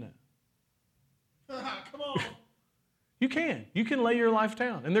choosing that. Come on. You can. You can lay your life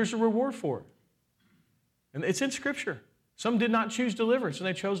down, and there's a reward for it. And it's in Scripture. Some did not choose deliverance, and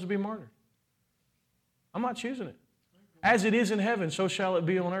they chose to be martyred. I'm not choosing it. As it is in heaven, so shall it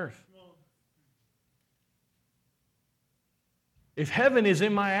be on earth. If heaven is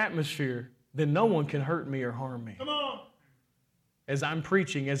in my atmosphere, then no one can hurt me or harm me. Come on. As I'm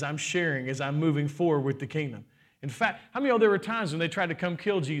preaching, as I'm sharing, as I'm moving forward with the kingdom. In fact, how many of you know there were times when they tried to come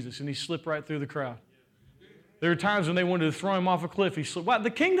kill Jesus and he slipped right through the crowd? There were times when they wanted to throw him off a cliff. He slipped. Why?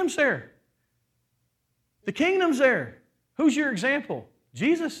 The kingdom's there. The kingdom's there. Who's your example?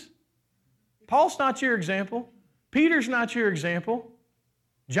 Jesus. Paul's not your example. Peter's not your example.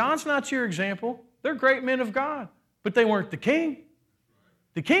 John's not your example. They're great men of God, but they weren't the king.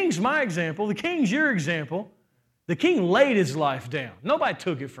 The king's my example. The king's your example. The king laid his life down. Nobody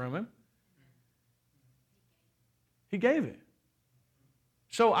took it from him. He gave it.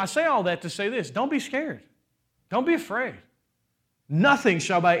 So I say all that to say this. Don't be scared. Don't be afraid. Nothing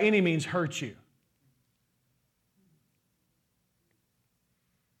shall by any means hurt you.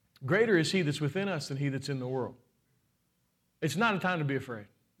 Greater is He that's within us than he that's in the world. It's not a time to be afraid.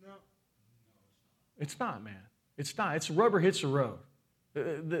 No. It's not, man. It's not. It's rubber hits the road.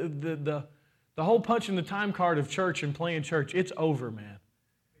 The whole punching the time card of church and playing church, it's over, man.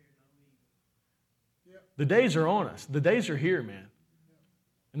 The days are on us. The days are here, man.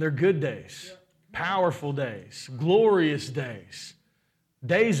 And they're good days. Powerful days. Glorious days.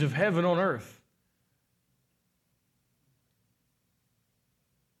 Days of heaven on earth.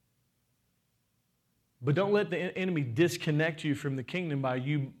 But don't let the enemy disconnect you from the kingdom by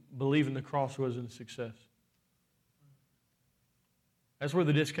you believing the cross wasn't a success. That's where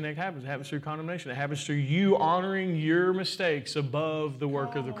the disconnect happens. It happens through condemnation. It happens through you honoring your mistakes above the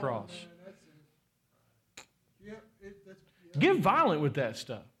work of the cross. Get violent with that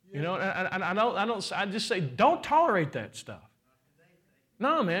stuff. You know, and I just say, don't tolerate that stuff.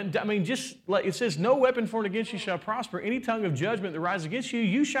 No, man. I mean, just like it says, no weapon formed against you shall prosper. Any tongue of judgment that rises against you,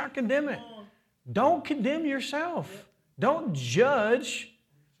 you shall condemn it. Don't condemn yourself. Don't judge.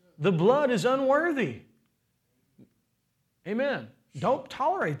 The blood is unworthy. Amen. Don't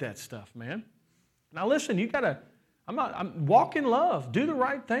tolerate that stuff, man. Now listen, you gotta, walk in love. Do the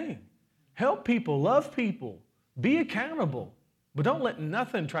right thing. Help people. Love people. Be accountable. But don't let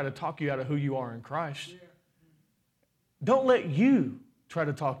nothing try to talk you out of who you are in Christ. Don't let you try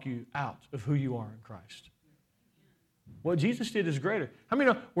to talk you out of who you are in Christ. What Jesus did is greater. How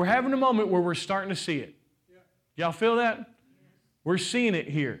many know we're having a moment where we're starting to see it? Y'all feel that? We're seeing it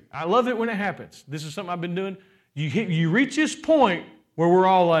here. I love it when it happens. This is something I've been doing. You reach this point where we're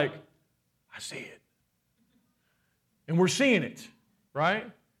all like, I see it. And we're seeing it, right?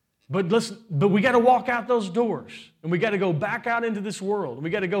 But we got to walk out those doors. And we got to go back out into this world. And we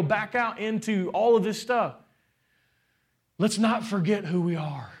got to go back out into all of this stuff. Let's not forget who we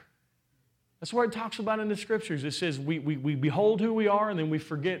are. That's what it talks about in the Scriptures. It says we behold who we are and then we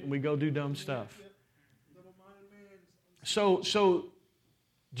forget and we go do dumb stuff. So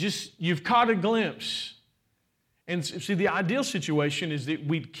you've caught a glimpse. And see, the ideal situation is that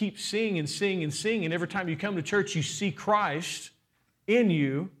we'd keep seeing and seeing and seeing, and every time you come to church, you see Christ in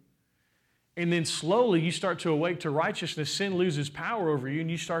you, and then slowly you start to awake to righteousness, sin loses power over you,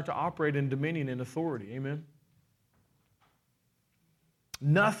 and you start to operate in dominion and authority. Amen?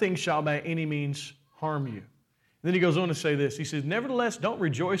 Nothing shall by any means harm you. And then he goes on to say this. He says, nevertheless, don't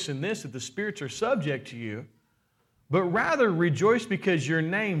rejoice in this, that the spirits are subject to you, but rather rejoice because your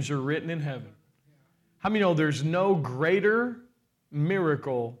names are written in heaven. How many know there's no greater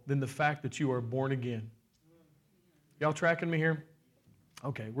miracle than the fact that you are born again? Y'all tracking me here?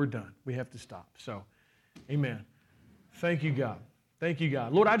 Okay, we're done. We have to stop. So, amen. Thank you, God. Thank you,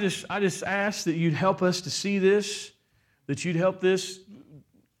 God. Lord, I just ask that you'd help us to see this, that you'd help this.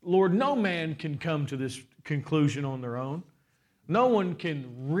 Lord, no man can come to this conclusion on their own. No one can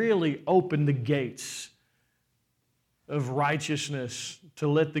really open the gates of righteousness to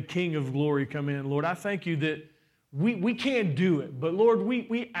let the King of glory come in. Lord, I thank you that we can't do it, but Lord,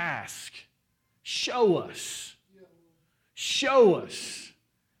 we ask, show us. Show us.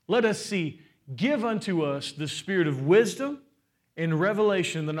 Let us see. Give unto us the spirit of wisdom and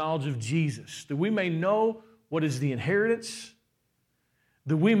revelation, the knowledge of Jesus, that we may know what is the inheritance,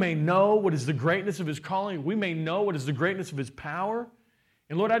 that we may know what is the greatness of His calling, we may know what is the greatness of His power.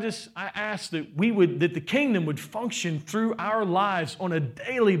 And Lord, I ask that that the kingdom would function through our lives on a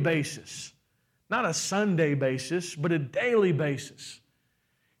daily basis. Not a Sunday basis, but a daily basis.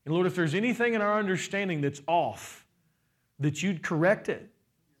 And Lord, if there's anything in our understanding that's off, that you'd correct it.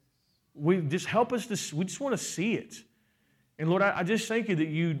 We just help us we just want to see it. And Lord, I just thank you that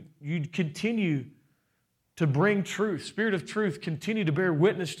you'd continue to bring truth. Spirit of truth, continue to bear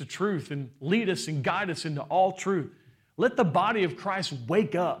witness to truth and lead us and guide us into all truth. Let the body of Christ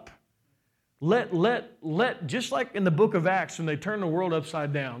wake up. Let, just like in the book of Acts when they turned the world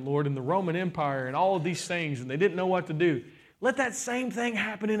upside down, Lord, in the Roman Empire and all of these things, and they didn't know what to do. Let that same thing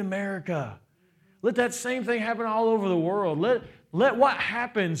happen in America. Let that same thing happen all over the world. Let what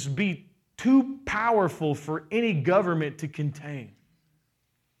happens be too powerful for any government to contain.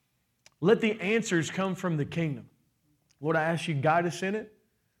 Let the answers come from the kingdom. Lord, I ask you to guide us in it.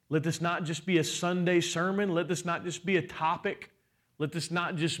 Let this not just be a Sunday sermon. Let this not just be a topic. Let this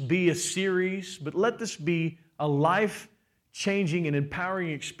not just be a series, but let this be a life-changing and empowering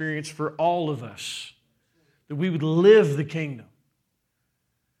experience for all of us, that we would live the kingdom.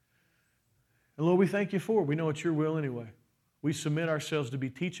 And Lord, we thank you for it. We know it's your will anyway. We submit ourselves to be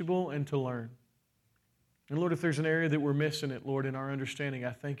teachable and to learn. And Lord, if there's an area that we're missing it, Lord, in our understanding,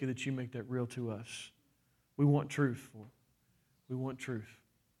 I thank you that you make that real to us. We want truth, Lord. We want truth.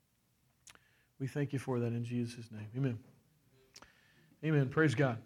 We thank you for that in Jesus' name. Amen. Amen. Praise God.